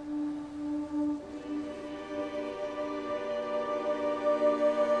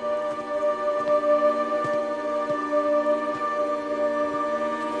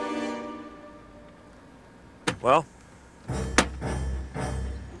 Well?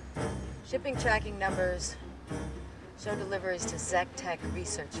 Shipping tracking numbers show deliveries to ZecTech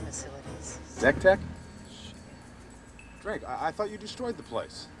research facilities. ZecTech? Drake, I thought you destroyed the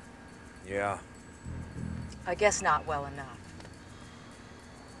place. Yeah. I guess not well enough.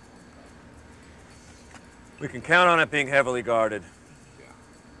 We can count on it being heavily guarded. Yeah.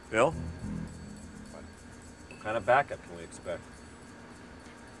 Bill? What kind of backup can we expect?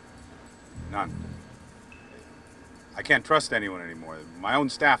 None. I can't trust anyone anymore. My own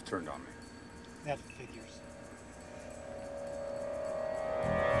staff turned on me. That figures.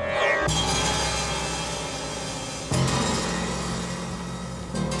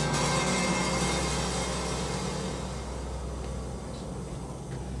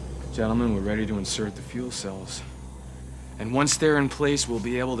 Gentlemen, we're ready to insert the fuel cells. And once they're in place, we'll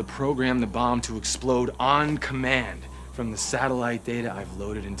be able to program the bomb to explode on command from the satellite data I've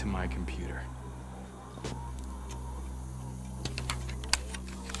loaded into my computer.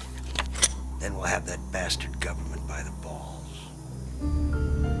 Then we'll have that bastard government by the balls.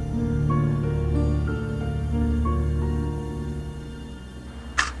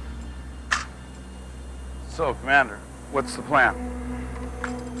 So, Commander, what's the plan?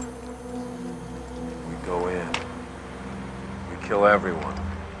 We go in. We kill everyone.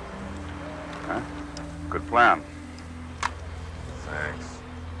 Okay. Good plan. Thanks.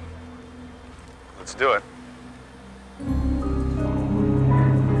 Let's do it.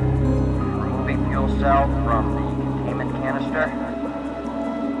 Removing fuel cell from the containment canister.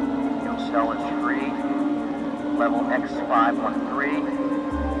 Fuel cell is free. Level X513.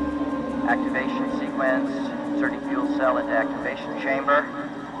 Activation sequence. Inserting fuel cell into activation chamber.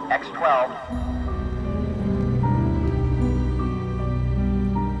 X12.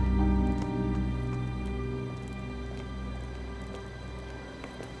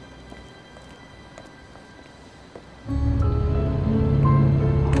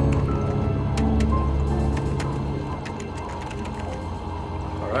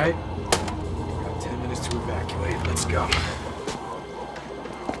 All right? Got 10 minutes to evacuate. Let's go.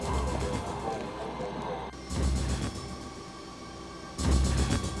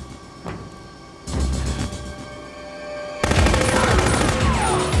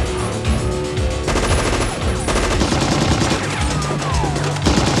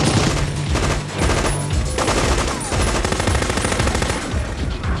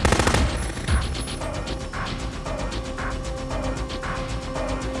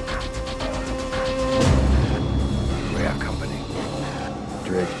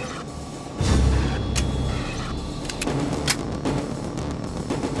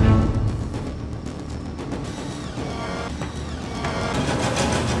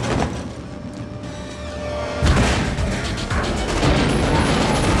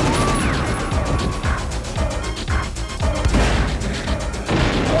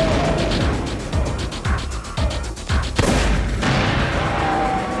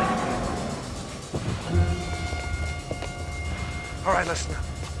 All right, listen up.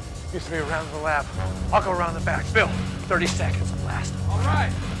 You three around the lab. I'll go around the back. Bill, 30 seconds. Blast. All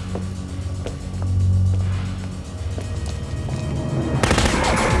right.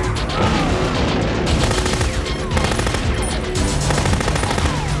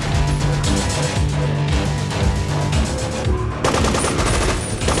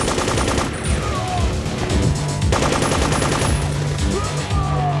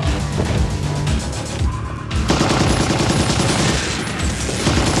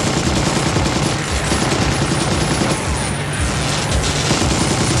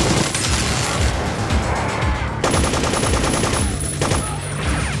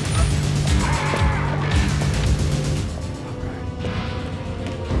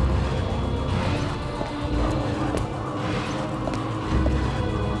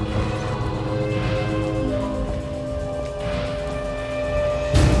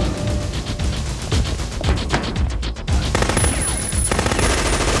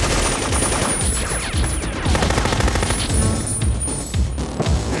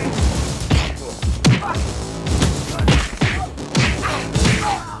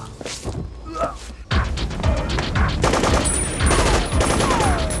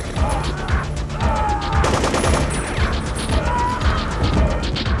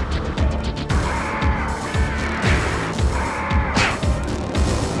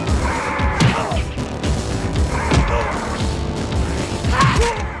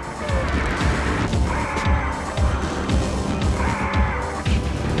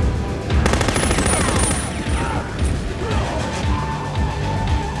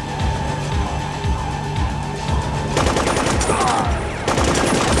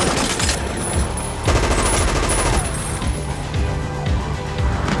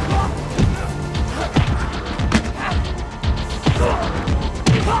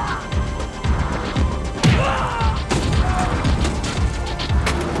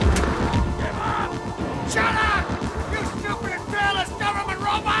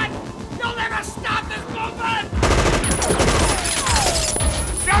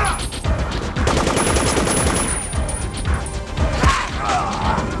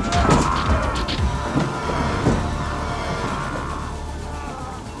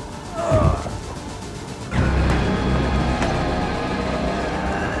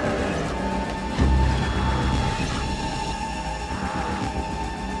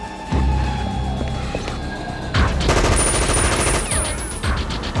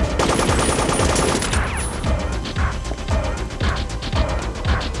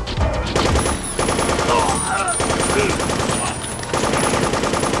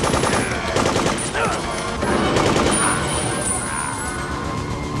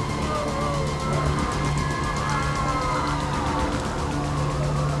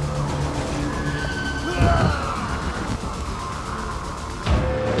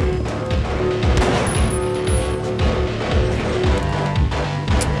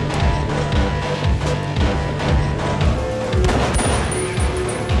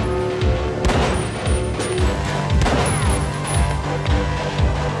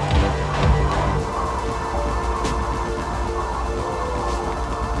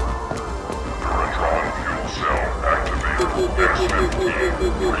 Shit! We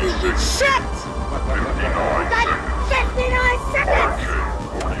got 59 seconds!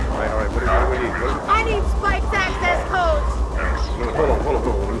 All right, what do we need? I need Spike's access codes. Hold on.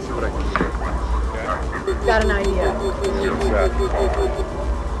 Let me see what I can do. Got an idea. What's that?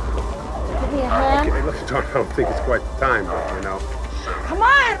 Give me a hand. Okay, look, I don't think it's quite the time, you know. Come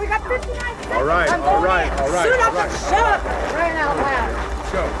on, we got 59 seconds. All right. Suit up and shut up. Right out loud.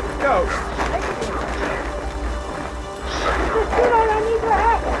 Go. Suit on, I need your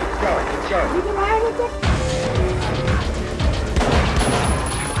help. Go. You can hide with it.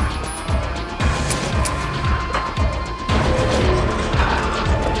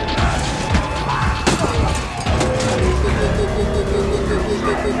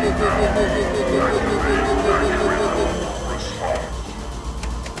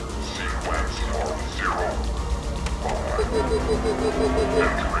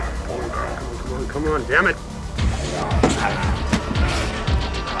 Come on, damn it.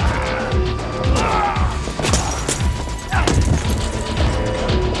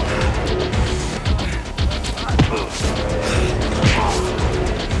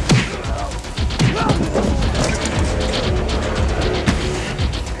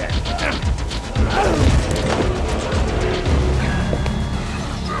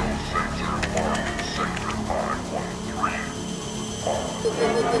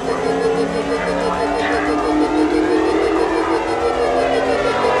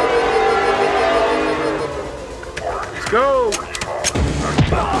 Go!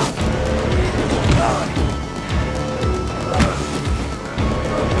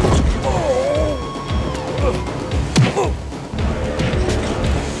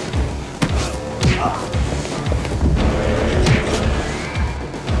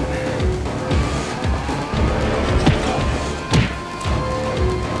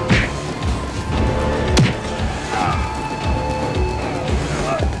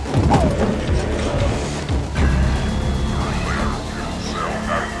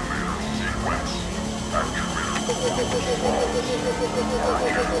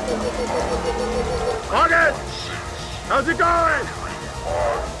 August! How's it going?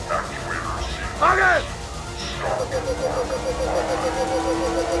 August!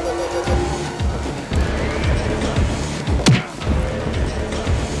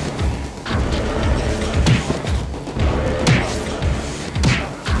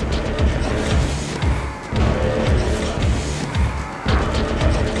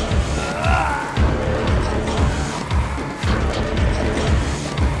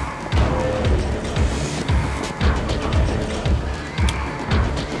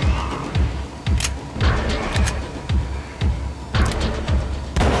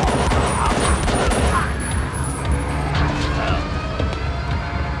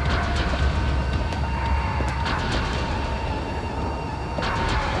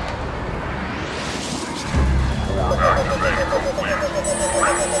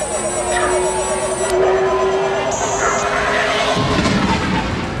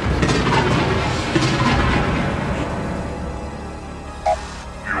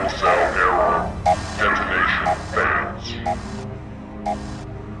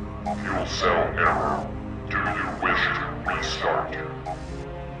 Fuel cell error. Do you wish to restart?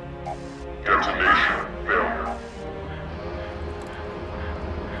 Detonation failure.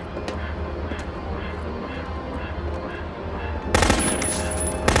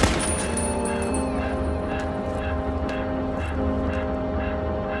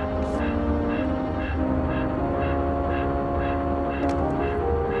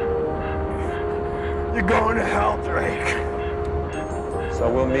 You're going to hell, Drake. So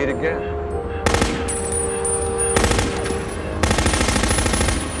we'll meet again.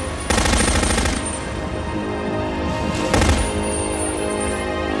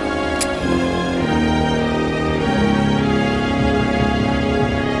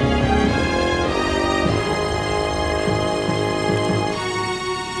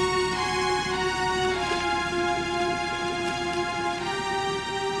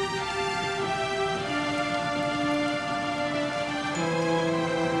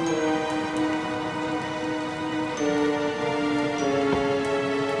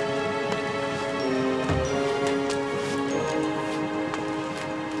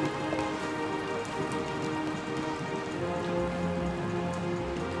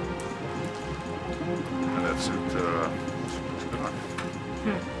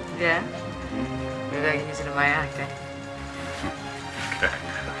 Yeah? Maybe I can use it in my acting. Okay,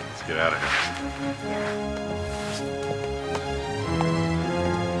 let's get out of here.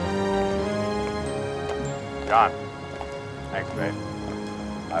 John, thanks, babe.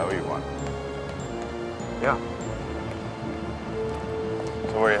 I owe you one. Yeah.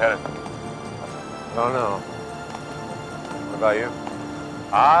 So where are you headed? I don't know. What about you?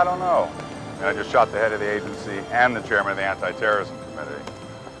 I don't know. I just shot the head of the agency and the chairman of the anti-terrorism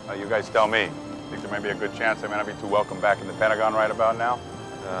committee. You guys tell me. Think there may be a good chance I may not be too welcome back in the Pentagon right about now?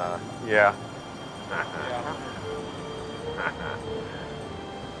 Yeah.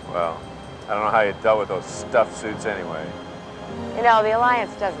 Well, I don't know how you dealt with those stuffed suits anyway. You know, the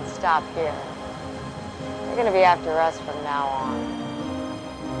Alliance doesn't stop here. They're gonna be after us from now on.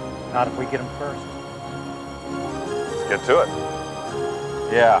 Not if we get them first. Let's get to it.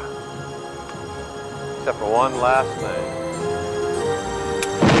 Yeah. Except for one last thing.